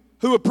you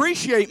who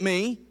appreciate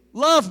me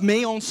love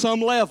me on some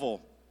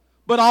level,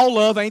 but all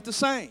love ain't the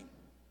same.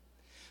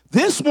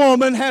 This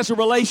woman has a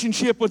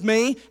relationship with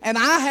me, and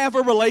I have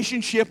a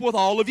relationship with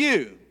all of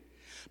you.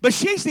 But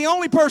she's the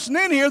only person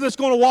in here that's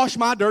going to wash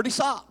my dirty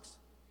socks.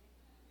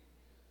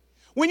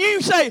 When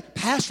you say,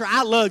 Pastor,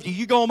 I love you,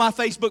 you go on my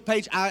Facebook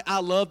page, I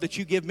love that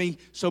you give me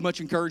so much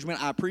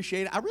encouragement. I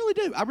appreciate it. I really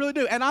do. I really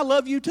do. And I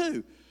love you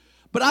too.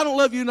 But I don't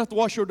love you enough to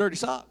wash your dirty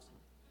socks.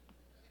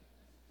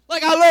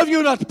 Like, I love you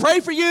enough to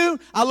pray for you.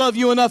 I love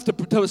you enough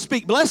to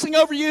speak blessing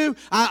over you.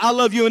 I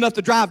love you enough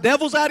to drive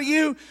devils out of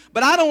you.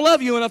 But I don't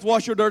love you enough to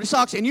wash your dirty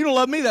socks. And you don't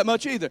love me that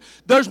much either.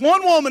 There's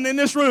one woman in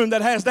this room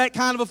that has that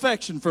kind of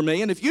affection for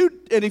me. And if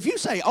you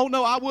say, oh,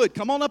 no, I would,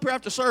 come on up here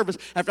after service,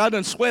 after I've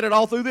done sweated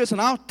all through this,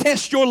 and I'll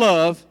test your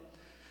love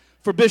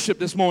for Bishop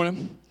this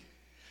morning.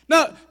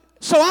 Now,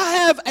 so I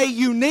have a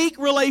unique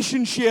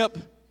relationship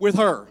with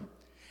her.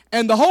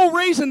 And the whole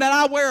reason that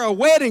I wear a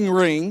wedding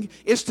ring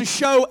is to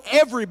show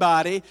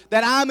everybody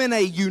that I'm in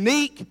a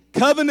unique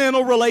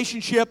covenantal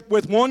relationship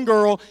with one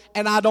girl,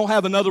 and I don't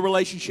have another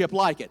relationship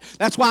like it.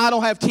 That's why I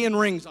don't have 10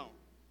 rings on.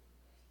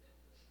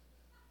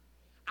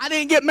 I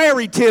didn't get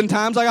married 10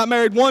 times. I got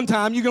married one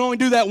time. You can only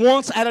do that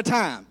once at a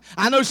time.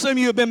 I know some of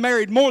you have been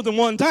married more than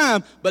one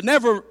time, but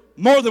never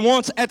more than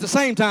once at the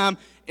same time,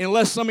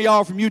 unless some of y'all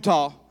are from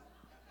Utah.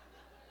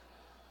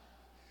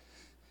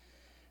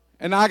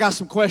 And I got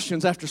some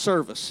questions after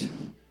service.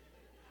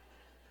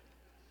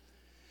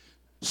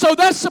 So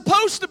that's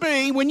supposed to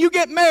be, when you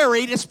get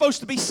married, it's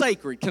supposed to be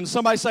sacred. Can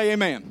somebody say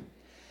amen?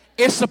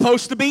 It's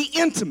supposed to be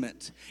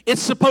intimate.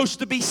 It's supposed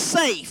to be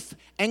safe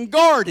and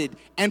guarded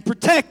and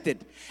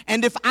protected.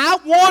 And if I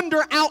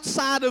wander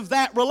outside of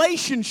that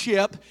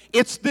relationship,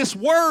 it's this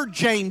word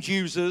James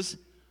uses,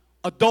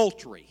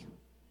 adultery.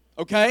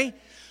 Okay?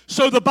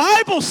 So the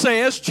Bible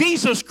says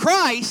Jesus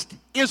Christ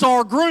is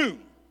our groom.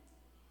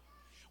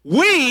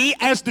 We,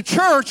 as the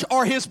church,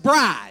 are His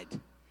bride.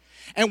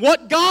 And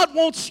what God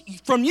wants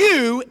from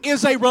you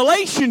is a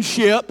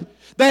relationship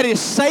that is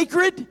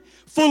sacred,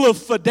 full of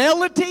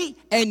fidelity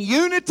and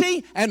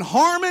unity and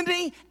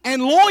harmony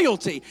and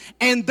loyalty.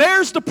 And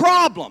there's the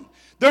problem.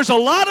 There's a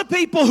lot of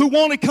people who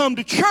want to come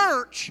to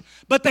church,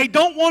 but they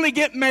don't want to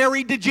get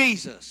married to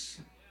Jesus.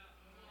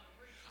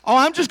 Oh,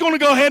 I'm just going to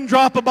go ahead and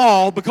drop a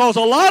ball, because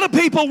a lot of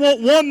people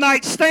want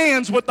one-night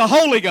stands with the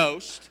Holy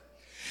Ghost.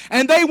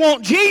 And they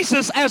want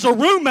Jesus as a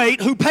roommate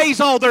who pays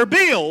all their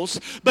bills,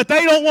 but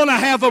they don't want to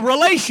have a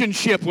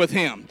relationship with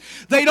Him.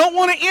 They don't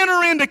want to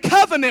enter into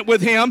covenant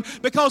with Him,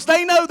 because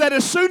they know that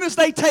as soon as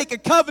they take a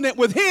covenant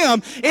with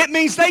Him, it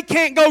means they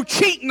can't go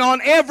cheating on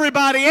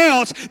everybody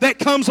else that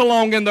comes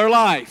along in their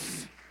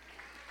life.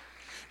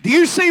 Do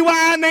you see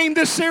why I named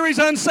this series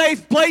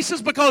Unsafe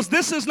Places? Because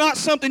this is not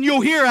something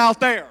you'll hear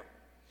out there.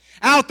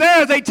 Out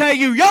there they tell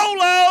you,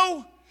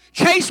 YOLO!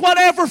 Chase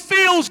whatever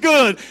feels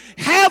good.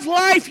 Have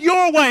life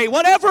your way.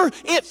 Whatever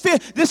it feels.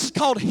 This is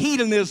called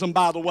hedonism,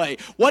 by the way.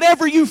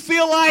 Whatever you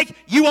feel like,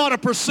 you ought to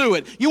pursue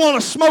it. You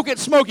want to smoke it,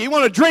 smoke it. You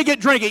want to drink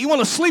it, drink it. You want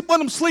to sleep with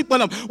them, sleep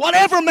with them.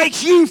 Whatever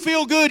makes you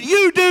feel good,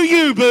 you do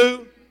you,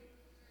 boo.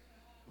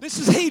 This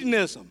is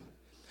hedonism.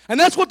 And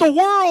that's what the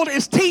world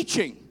is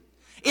teaching.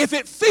 If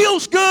it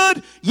feels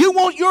good, you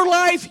want your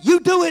life, you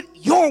do it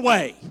your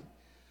way.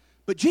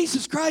 But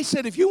Jesus Christ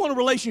said, if you want a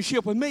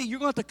relationship with me, you're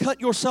going to have to cut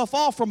yourself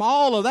off from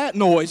all of that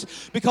noise,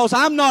 because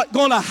I'm not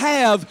going to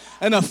have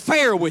an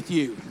affair with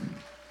you.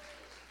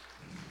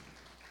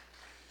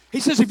 He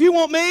says, if you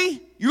want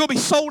me, you're going to be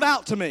sold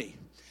out to me.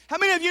 How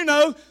many of you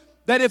know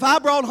that if I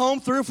brought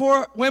home 3 or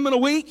 4 women a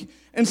week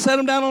and set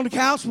them down on the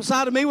couch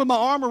beside of me with my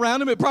arm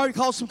around them, it probably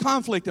caused some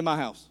conflict in my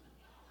house?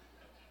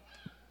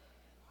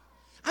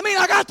 I mean,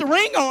 I got the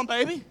ring on,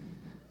 baby.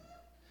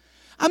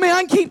 I mean,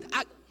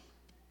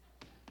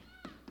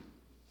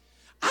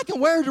 I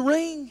can wear the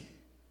ring,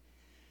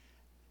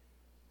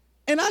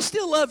 and I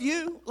still love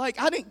you.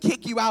 Like, I didn't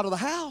kick you out of the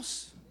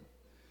house.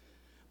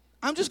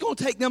 I'm just going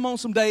to take them on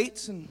some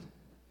dates, and,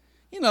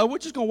 we're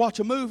just going to watch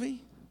a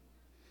movie.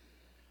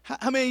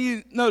 How many of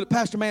you know that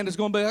Pastor Amanda's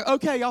going to be like,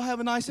 okay, y'all have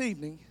a nice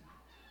evening?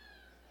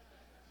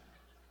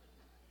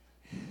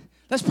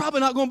 That's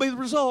probably not going to be the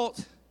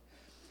result.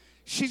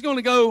 She's going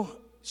to go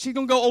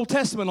Old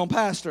Testament on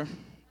Pastor.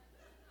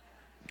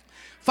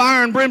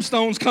 Fire and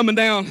brimstone's coming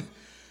down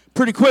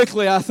pretty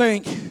quickly, I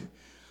think,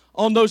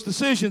 on those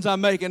decisions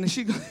I'm making. And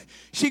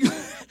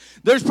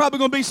there's probably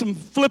going to be some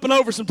flipping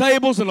over some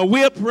tables and a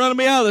whip running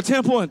me out of the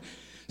temple. And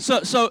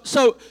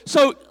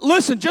So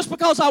listen, just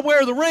because I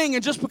wear the ring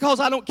and just because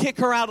I don't kick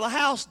her out of the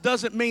house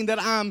doesn't mean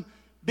that I'm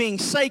being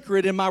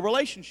sacred in my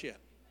relationship.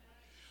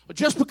 But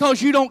just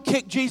because you don't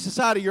kick Jesus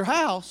out of your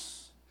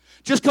house,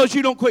 just because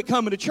you don't quit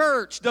coming to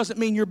church, doesn't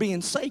mean you're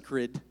being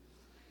sacred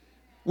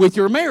with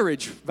your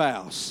marriage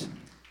vows.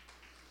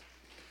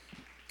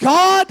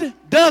 God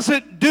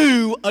doesn't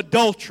do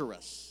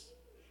adulterous.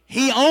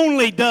 He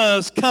only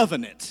does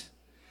covenant.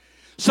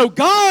 So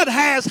God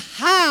has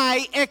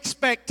high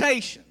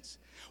expectations.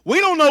 We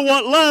don't know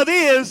what love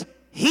is.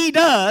 He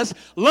does.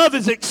 Love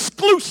is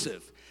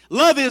exclusive.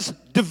 Love is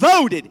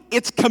devoted.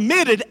 It's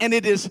committed, and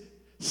it is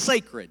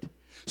sacred.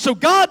 So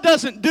God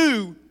doesn't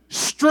do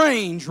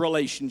strange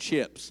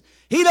relationships.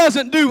 He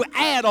doesn't do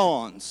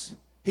add-ons.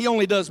 He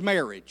only does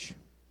marriage.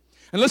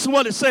 And listen to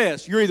what it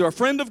says. You're either a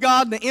friend of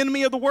God and an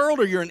enemy of the world,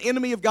 or you're an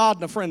enemy of God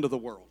and a friend of the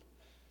world.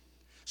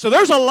 So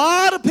there's a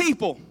lot of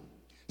people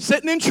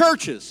sitting in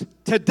churches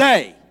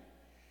today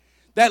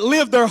that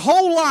live their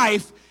whole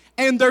life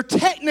and they're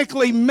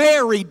technically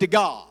married to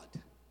God,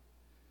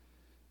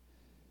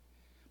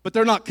 but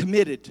they're not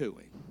committed to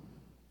Him.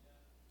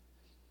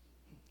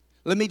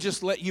 Let me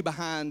just let you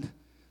behind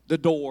the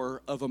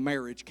door of a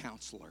marriage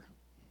counselor.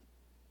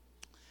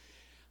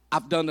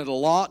 I've done it a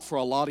lot for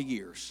a lot of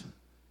years.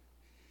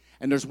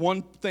 And there's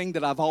one thing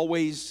that I've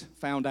always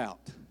found out.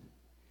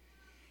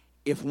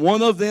 If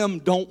one of them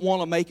don't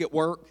want to make it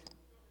work,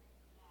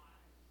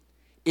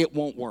 it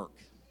won't work.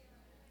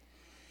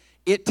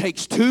 It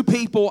takes two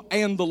people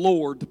and the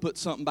Lord to put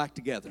something back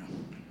together.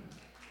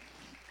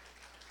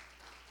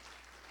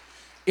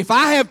 If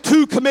I have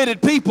two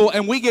committed people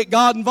and we get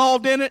God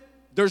involved in it,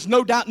 there's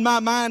no doubt in my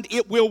mind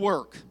it will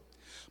work.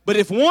 But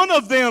if one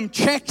of them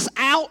checks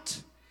out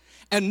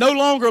and no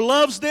longer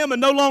loves them and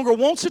no longer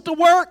wants it to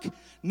work,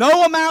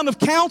 no amount of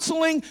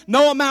counseling,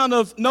 no amount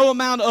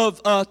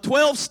of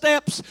 12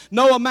 steps,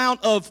 no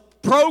amount of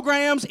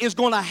programs is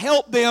going to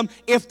help them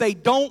if they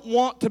don't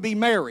want to be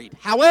married.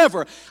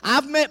 However,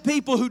 I've met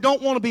people who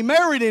don't want to be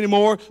married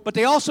anymore, but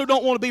they also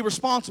don't want to be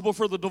responsible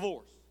for the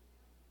divorce.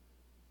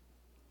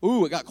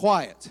 Ooh, it got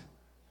quiet.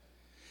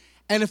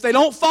 And if they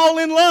don't fall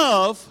in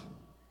love,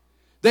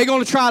 they're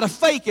going to try to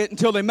fake it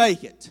until they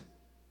make it.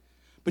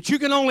 But you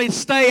can only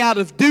stay out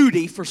of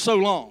duty for so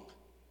long.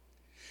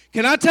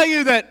 Can I tell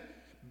you that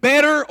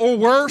better or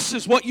worse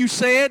is what you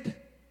said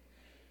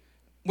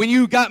when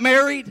you got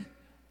married?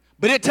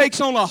 But it takes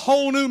on a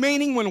whole new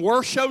meaning when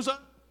worse shows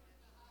up.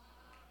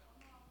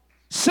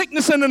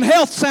 Sickness and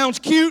health sounds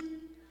cute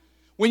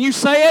when you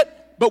say it,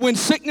 but when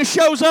sickness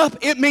shows up,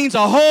 it means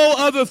a whole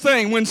other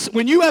thing.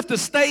 When you have to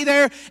stay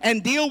there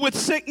and deal with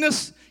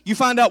sickness, you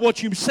find out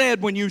what you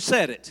said when you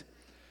said it.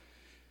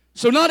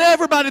 So not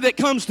everybody that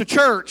comes to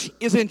church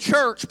is in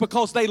church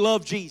because they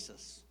love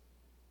Jesus.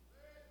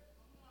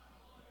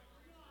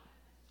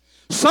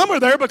 Some are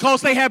there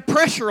because they have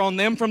pressure on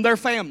them from their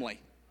family.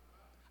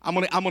 I'm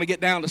gonna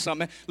get down to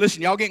something.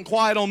 Listen, y'all getting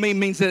quiet on me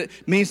means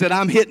that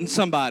I'm hitting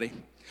somebody.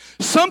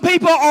 Some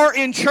people are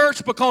in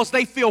church because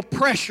they feel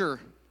pressure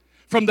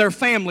from their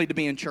family to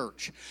be in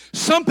church.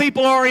 Some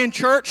people are in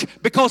church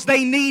because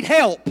they need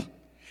help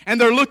and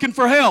they're looking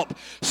for help.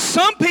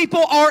 Some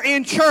people are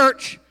in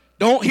church,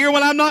 don't hear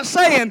what I'm not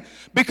saying,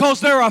 because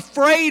they're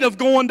afraid of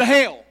going to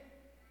hell.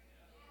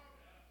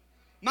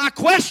 My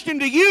question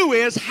to you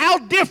is, how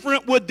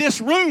different would this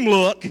room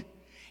look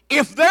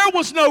if there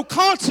was no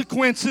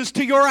consequences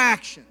to your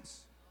actions?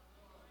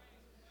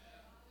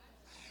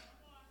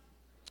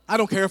 I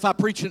don't care if I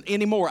preach it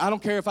anymore. I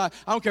don't care if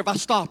I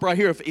stop right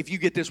here if you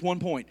get this one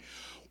point.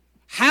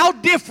 How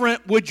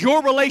different would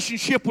your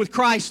relationship with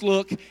Christ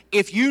look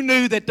if you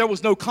knew that there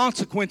was no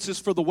consequences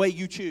for the way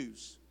you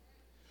choose?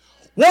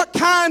 What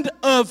kind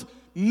of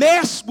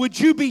mess would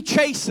you be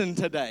chasing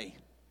today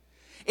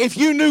if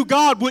you knew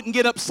God wouldn't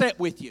get upset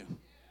with you?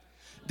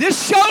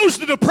 This shows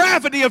the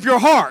depravity of your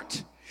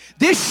heart.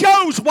 This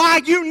shows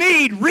why you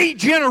need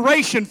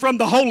regeneration from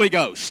the Holy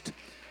Ghost.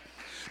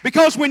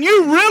 Because when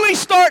you really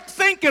start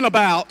thinking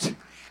about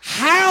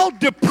how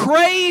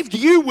depraved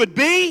you would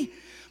be,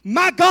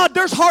 my God,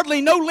 there's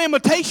hardly no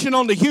limitation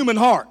on the human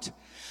heart.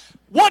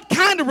 What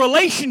kind of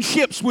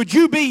relationships would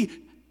you be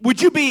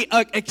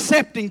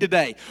accepting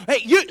today?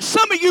 Hey,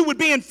 some of you would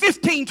be in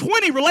 15,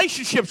 20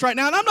 relationships right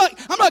now, and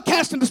I'm not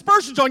casting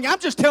dispersions on you. I'm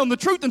just telling the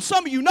truth, and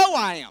some of you know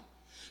I am.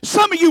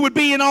 Some of you would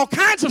be in all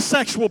kinds of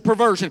sexual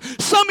perversion.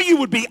 Some of you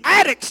would be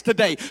addicts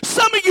today.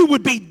 Some of you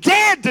would be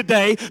dead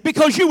today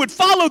because you would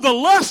follow the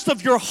lust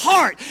of your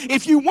heart.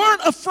 If you weren't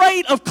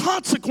afraid of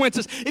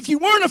consequences, if you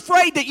weren't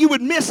afraid that you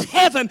would miss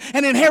heaven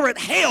and inherit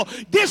hell,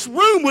 this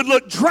room would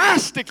look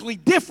drastically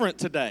different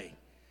today.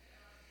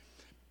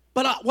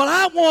 But what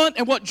I want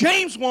and what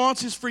James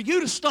wants is for you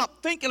to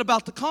stop thinking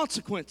about the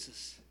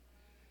consequences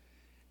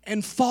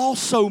and fall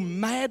so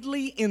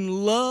madly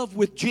in love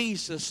with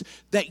Jesus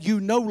that you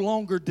no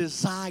longer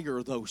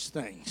desire those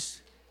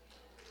things.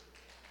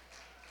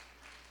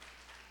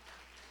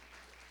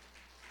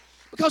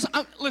 Because,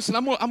 listen,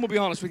 I'm going to be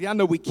honest with you. I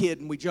know we kid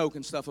and we joke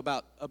and stuff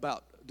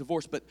about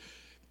divorce, but,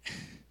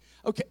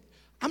 okay,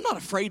 I'm not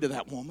afraid of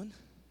that woman.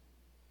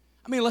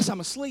 I mean, unless I'm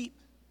asleep.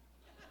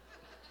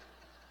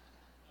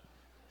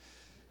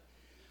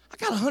 I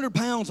got 100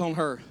 pounds on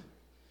her.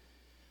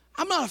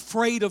 I'm not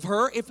afraid of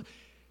her. If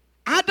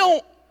I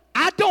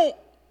don't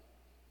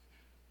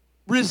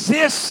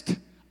resist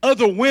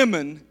other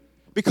women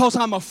because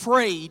I'm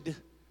afraid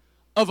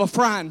of a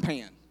frying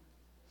pan.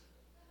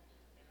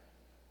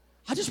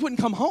 I just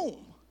wouldn't come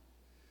home.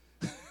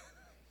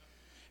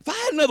 If I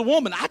had another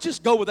woman, I'd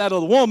just go with that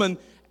other woman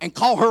and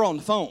call her on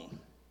the phone.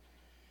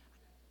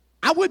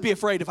 I would be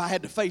afraid if I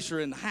had to face her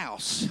in the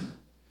house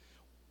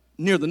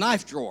near the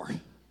knife drawer.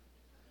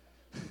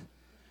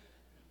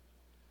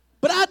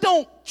 But I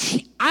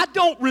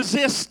don't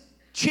resist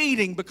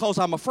cheating because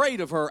I'm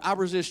afraid of her. I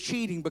resist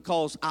cheating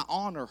because I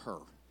honor her,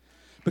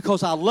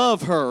 because I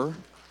love her,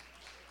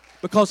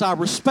 because I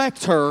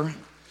respect her,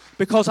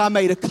 because I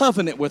made a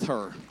covenant with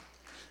her.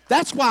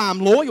 That's why I'm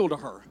loyal to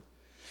her.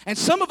 And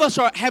some of us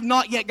have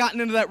not yet gotten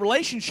into that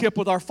relationship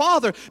with our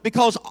Father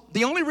because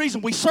the only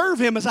reason we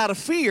serve Him is out of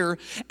fear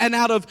and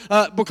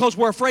because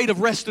we're afraid of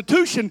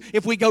restitution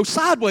if we go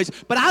sideways.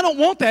 But I don't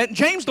want that, and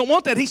James don't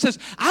want that. He says,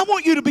 I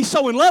want you to be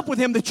so in love with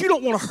Him that you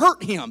don't want to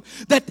hurt Him,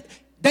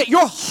 that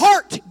your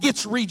heart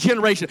gets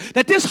regeneration,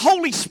 that this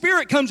Holy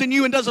Spirit comes in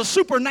you and does a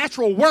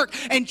supernatural work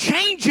and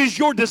changes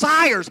your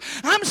desires.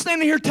 I'm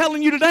standing here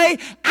telling you today,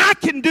 I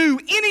can do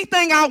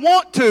anything I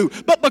want to,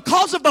 but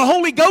because of the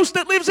Holy Ghost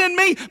that lives in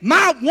me,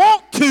 my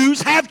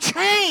want-tos have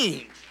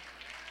changed.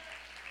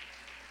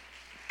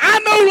 I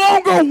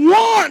no longer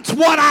want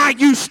what I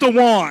used to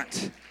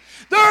want.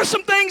 There are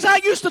some things I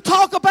used to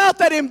talk about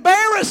that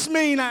embarrass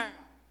me now.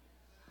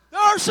 There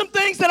are some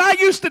things that I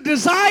used to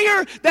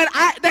desire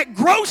that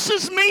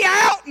grosses me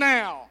out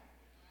now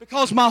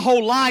because my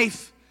whole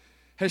life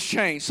has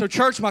changed. So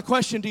church, my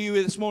question to you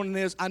this morning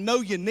is, I know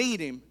you need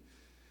Him,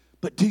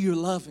 but do you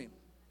love Him?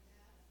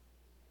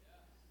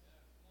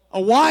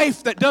 A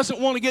wife that doesn't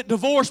want to get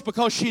divorced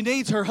because she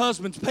needs her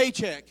husband's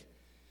paycheck,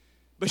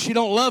 but she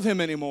don't love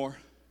him anymore,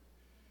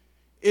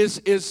 is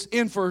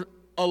in for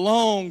a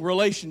long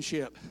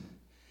relationship.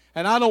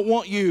 And I don't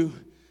want you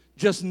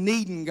just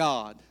needing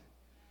God.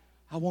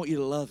 I want you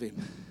to love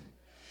Him.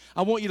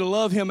 I want you to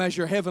love Him as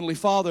your Heavenly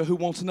Father who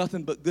wants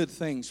nothing but good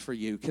things for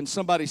you. Can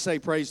somebody say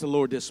praise the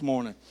Lord this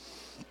morning?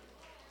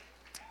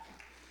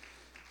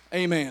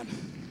 Amen.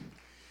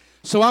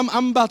 So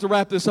I'm about to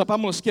wrap this up.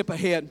 I'm going to skip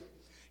ahead.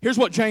 Here's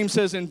what James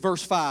says in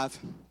verse 5.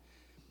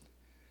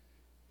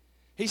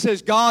 He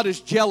says, God is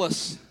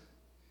jealous.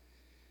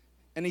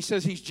 And he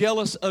says He's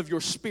jealous of your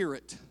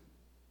spirit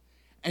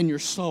and your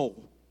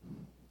soul.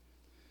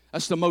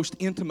 That's the most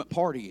intimate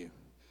part of you.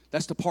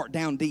 That's the part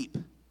down deep.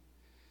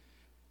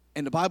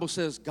 And the Bible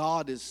says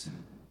God is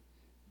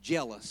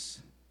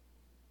jealous.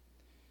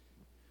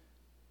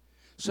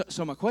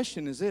 So my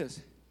question is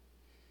this.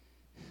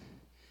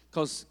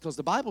 Because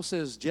the Bible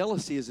says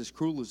jealousy is as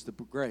cruel as the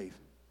grave.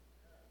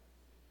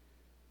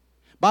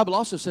 The Bible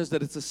also says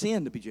that it's a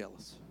sin to be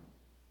jealous.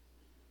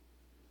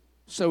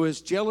 So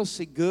is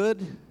jealousy good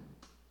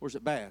or is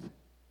it bad?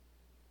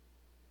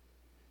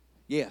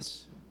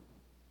 Yes.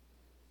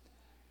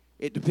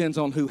 It depends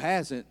on who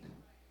has it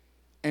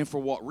and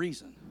for what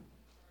reason.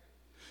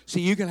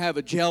 See, you can have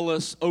a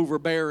jealous,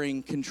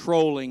 overbearing,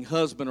 controlling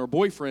husband or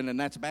boyfriend, and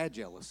that's bad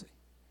jealousy.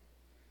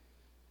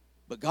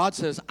 But God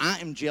says, I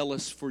am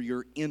jealous for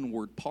your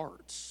inward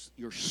parts,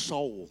 your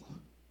soul.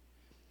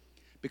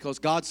 Because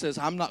God says,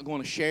 I'm not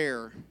going to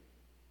share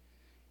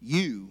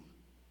you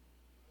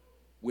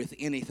with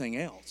anything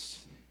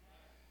else.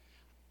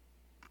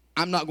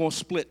 I'm not going to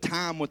split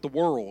time with the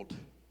world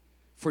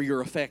for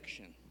your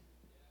affection.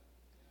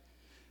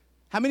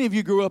 How many of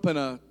you grew up in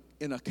a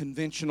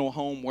conventional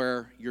home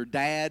where your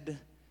dad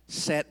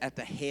sat at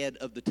the head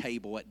of the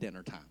table at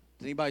dinner time?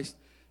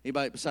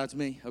 Anybody besides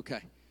me?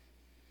 Okay.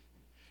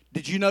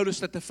 Did you notice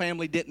that the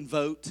family didn't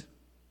vote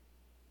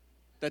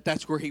that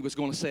that's where he was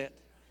going to sit?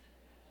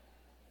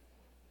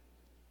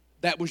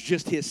 That was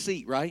just his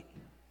seat, right?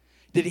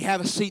 Did he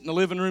have a seat in the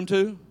living room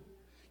too?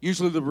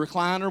 Usually the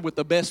recliner with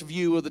the best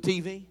view of the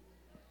TV.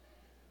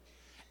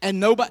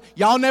 And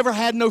y'all never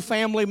had no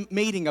family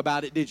meeting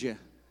about it, did you?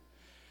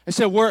 They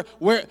said, we're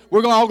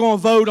all going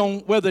to vote on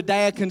whether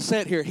Dad can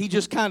sit here. He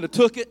just kind of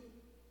took it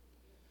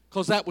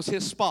because that was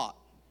his spot.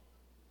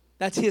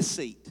 That's his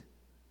seat.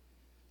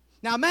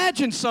 Now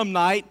imagine some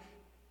night,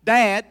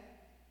 Dad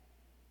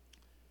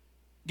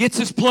gets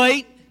his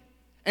plate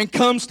and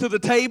comes to the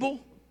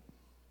table,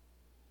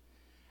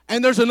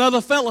 and there's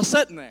another fella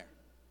sitting there.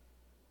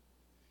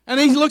 And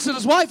he looks at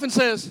his wife and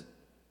says,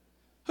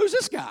 who's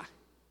this guy?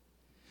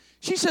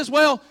 She says,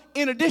 well,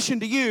 in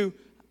addition to you,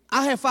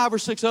 I have 5 or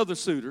 6 other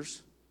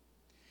suitors.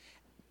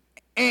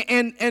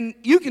 And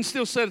you can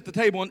still sit at the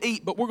table and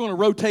eat, but we're going to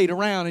rotate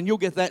around, and you'll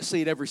get that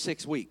seat every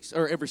 6 weeks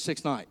or every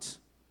 6 nights.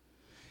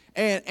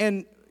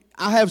 And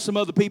I have some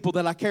other people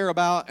that I care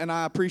about and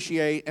I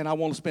appreciate and I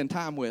want to spend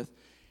time with.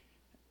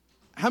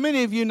 How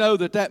many of you know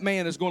that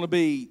man is going to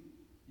be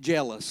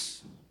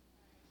jealous?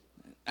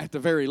 At the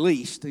very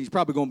least, he's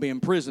probably going to be in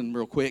prison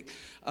real quick.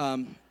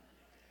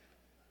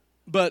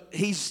 But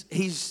he's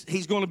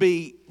going to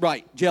be,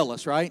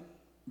 jealous, right?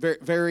 Very,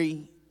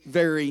 very,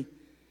 very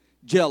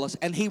jealous.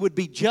 And he would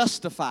be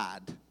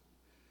justified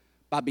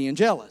by being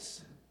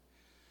jealous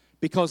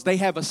because they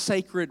have a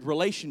sacred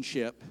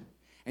relationship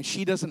and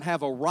she doesn't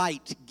have a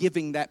right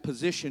giving that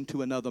position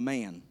to another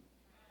man.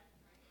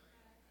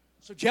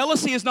 So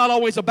jealousy is not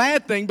always a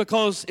bad thing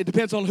because it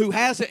depends on who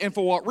has it and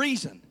for what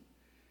reason.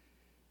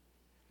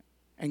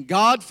 And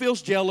God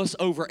feels jealous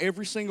over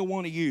every single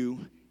one of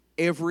you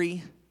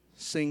every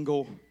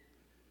single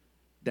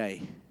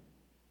day.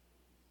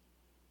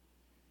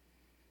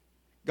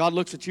 God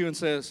looks at you and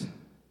says,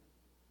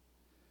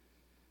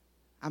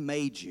 I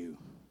made you.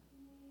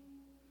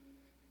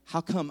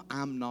 How come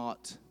I'm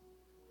not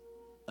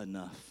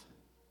enough?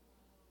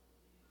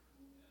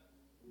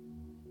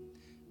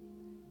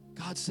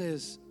 God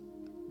says,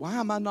 why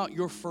am I not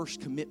your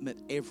first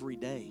commitment every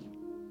day?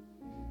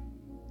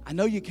 I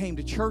know you came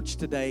to church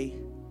today.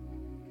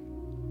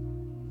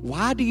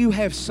 Why do you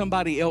have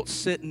somebody else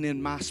sitting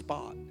in my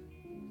spot?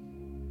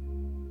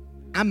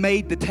 I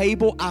made the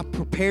table. I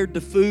prepared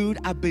the food.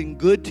 I've been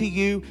good to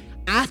you.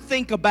 I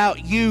think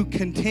about you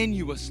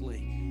continuously.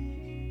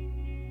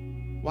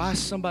 Why is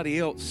somebody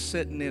else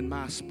sitting in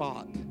my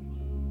spot?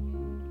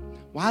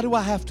 Why do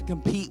I have to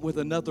compete with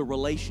another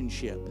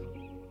relationship?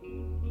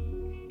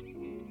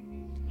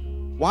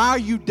 Why are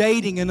you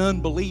dating an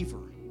unbeliever?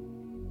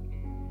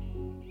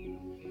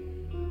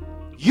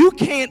 You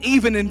can't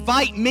even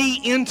invite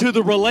me into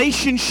the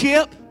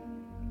relationship,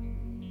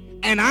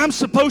 and I'm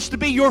supposed to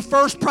be your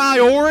first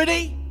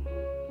priority?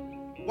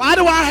 Why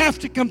do I have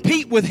to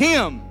compete with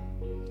him?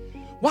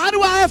 Why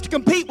do I have to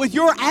compete with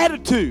your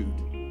attitude?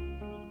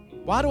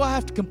 Why do I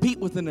have to compete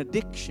with an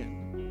addiction?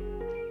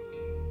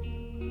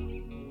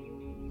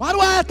 Why do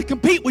I have to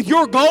compete with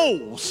your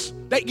goals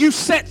that you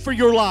set for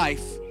your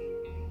life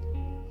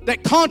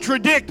that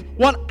contradict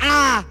what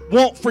I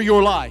want for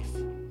your life?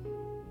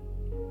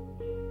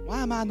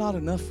 Why am I not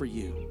enough for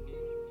you?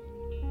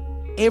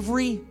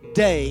 Every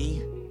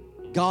day,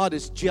 God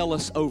is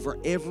jealous over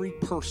every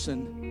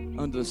person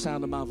under the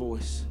sound of my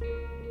voice.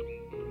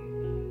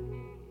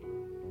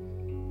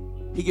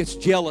 He gets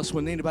jealous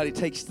when anybody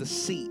takes the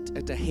seat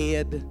at the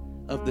head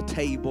of the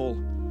table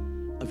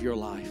of your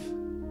life.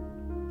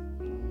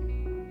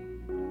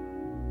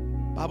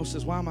 The Bible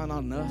says, why am I not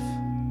enough?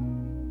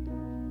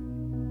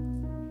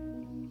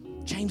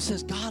 James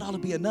says God ought to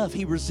be enough.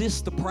 He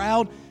resists the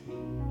proud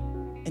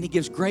and he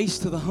gives grace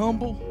to the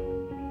humble.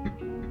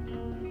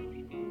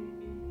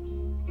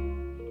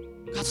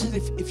 God said,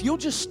 if you'll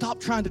just stop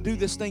trying to do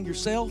this thing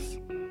yourself,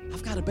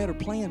 I've got a better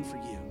plan for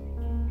you.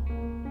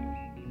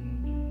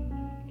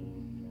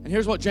 And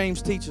here's what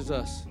James teaches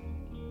us.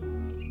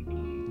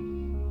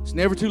 It's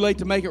never too late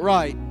to make it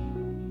right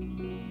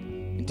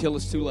until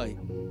it's too late.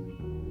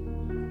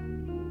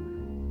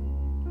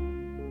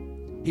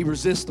 He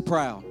resists the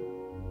proud.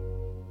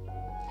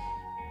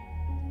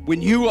 When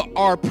you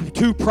are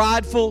too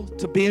prideful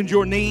to bend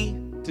your knee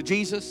to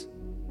Jesus,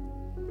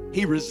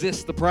 he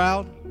resists the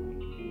proud.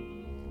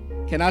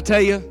 Can I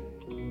tell you,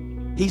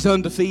 he's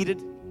undefeated.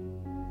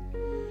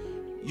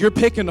 You're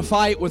picking a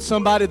fight with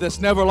somebody that's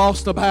never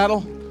lost a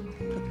battle.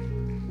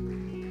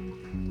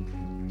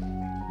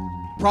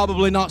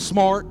 Probably not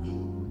smart.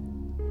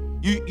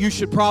 You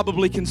should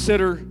probably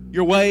consider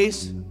your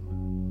ways.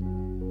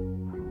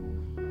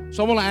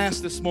 So I want to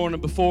ask this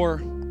morning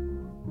before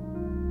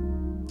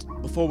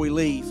we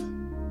leave,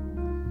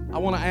 I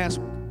want to ask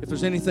if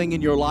there's anything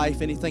in your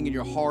life, anything in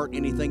your heart,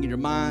 anything in your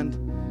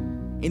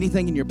mind,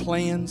 anything in your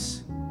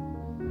plans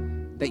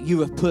that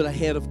you have put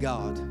ahead of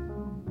God.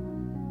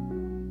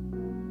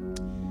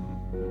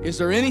 Is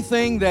there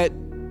anything that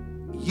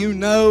you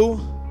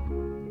know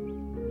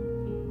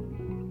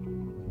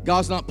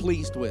God's not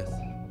pleased with?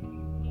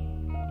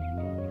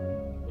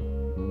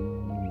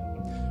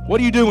 What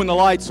do you do when the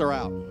lights are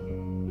out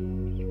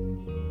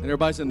and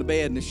everybody's in the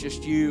bed and it's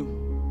just you?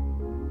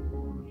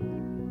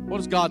 What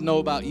does God know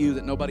about you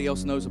that nobody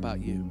else knows about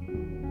you?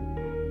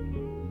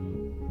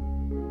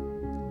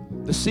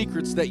 The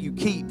secrets that you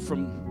keep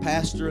from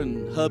pastor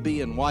and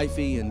hubby and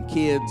wifey and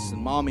kids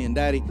and mommy and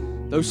daddy,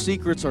 those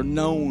secrets are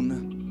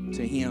known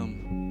to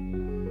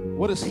him.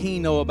 What does he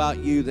know about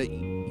you that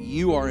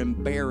you are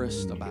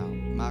embarrassed about?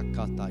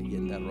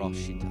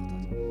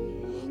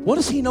 What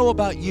does he know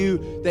about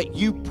you that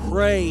you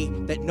pray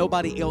that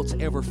nobody else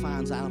ever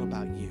finds out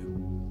about you?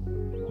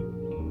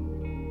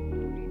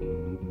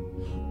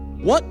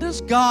 What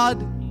does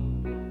God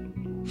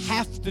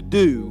have to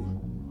do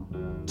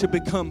to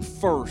become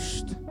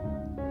first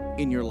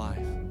in your life?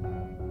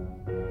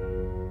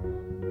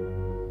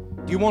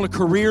 Do you want a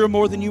career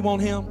more than you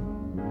want him?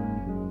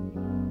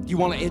 Do you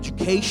want an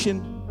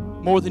education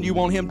more than you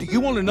want him? Do you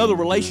want another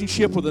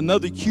relationship with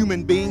another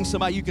human being,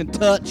 somebody you can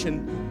touch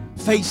and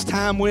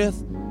FaceTime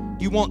with?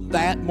 Do you want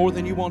that more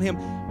than you want him?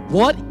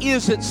 What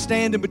is it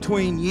standing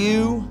between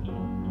you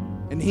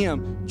and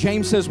him?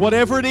 James says,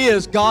 whatever it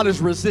is, God is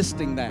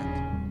resisting that.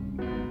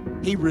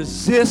 He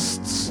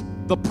resists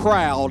the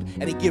proud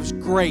and he gives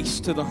grace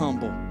to the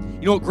humble.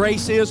 You know what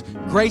grace is?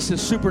 Grace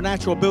is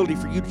supernatural ability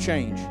for you to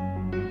change.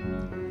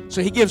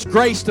 So he gives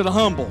grace to the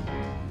humble.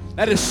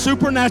 That is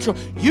supernatural.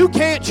 You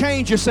can't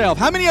change yourself.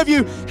 How many of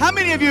you, I'm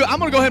going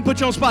to go ahead and put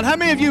you on the spot. How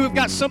many of you have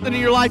got something in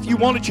your life you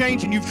want to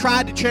change and you've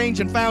tried to change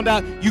and found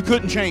out you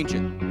couldn't change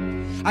it?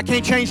 I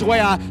can't change the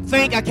way I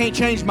think. I can't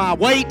change my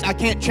weight. I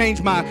can't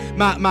change my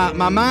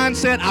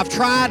mindset. I've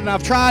tried and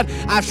I've tried.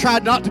 I've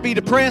tried not to be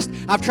depressed.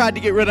 I've tried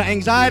to get rid of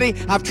anxiety.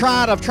 I've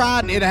tried,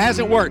 and it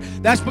hasn't worked.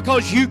 That's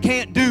because you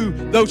can't do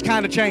those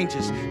kind of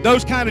changes.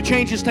 Those kind of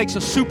changes takes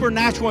a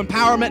supernatural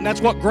empowerment, and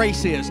that's what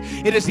grace is.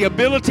 It is the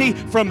ability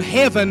from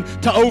heaven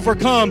to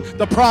overcome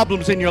the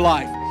problems in your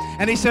life.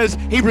 And he says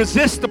he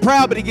resists the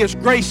proud, but he gives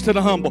grace to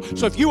the humble.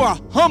 So if you are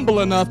humble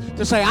enough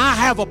to say, I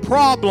have a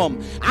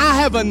problem, I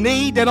have a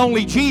need that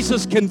only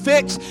Jesus can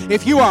fix,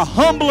 if you are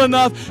humble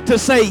enough to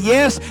say,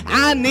 yes,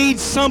 I need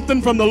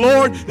something from the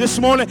Lord this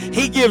morning,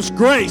 he gives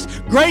grace.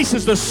 Grace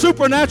is the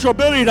supernatural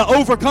ability to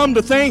overcome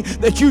the thing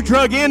that you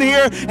drug in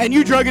here, and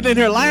you drug it in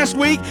here last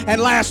week and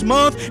last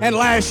month and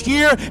last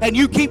year, and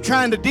you keep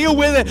trying to deal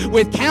with it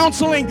with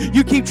counseling.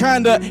 You keep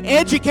trying to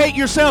educate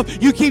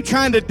yourself. You keep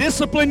trying to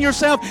discipline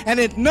yourself,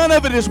 and none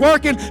of it is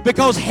working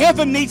because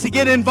heaven needs to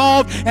get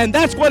involved, and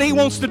that's what he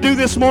wants to do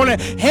this morning.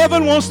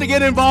 Heaven wants to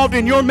get involved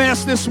in your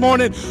mess this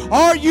morning.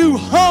 Are you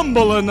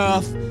humble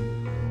enough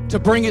to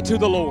bring it to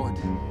the Lord?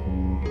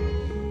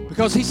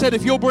 Because he said,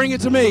 if you'll bring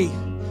it to me,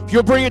 if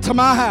you'll bring it to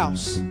my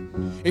house,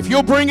 if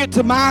you'll bring it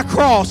to my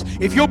cross,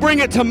 if you'll bring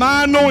it to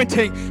my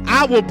anointing,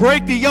 I will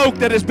break the yoke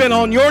that has been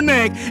on your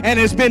neck and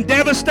has been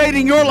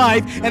devastating your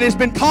life and has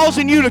been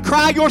causing you to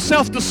cry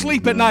yourself to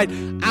sleep at night.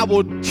 I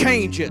will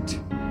change it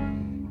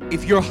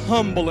if you're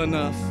humble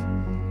enough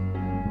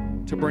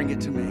to bring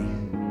it to me.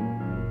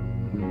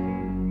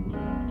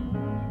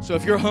 So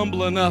if you're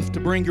humble enough to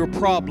bring your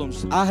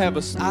problems, I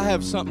have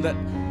something that,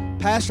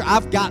 Pastor,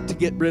 I've got to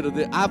get rid of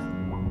this.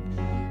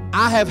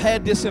 I have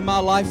had this in my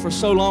life for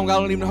so long, I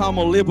don't even know how I'm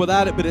going to live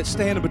without it, but it's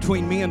standing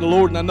between me and the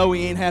Lord, and I know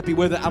he ain't happy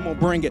with it. I'm going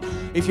to bring it.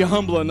 If you're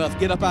humble enough,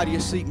 get up out of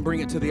your seat and bring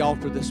it to the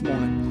altar this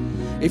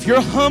morning. If you're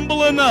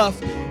humble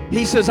enough,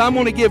 he says, I'm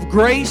going to give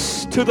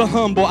grace to the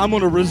humble. I'm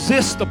going to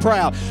resist the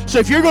proud. So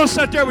if you're going to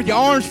sit there with your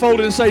arms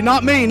folded and say,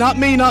 not me, not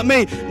me, not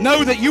me,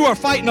 know that you are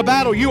fighting a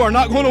battle you are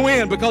not going to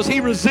win because he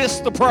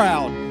resists the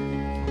proud.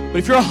 But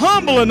if you're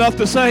humble enough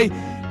to say,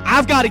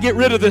 I've got to get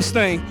rid of this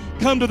thing,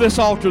 come to this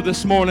altar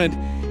this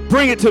morning.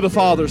 Bring it to the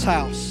Father's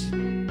house.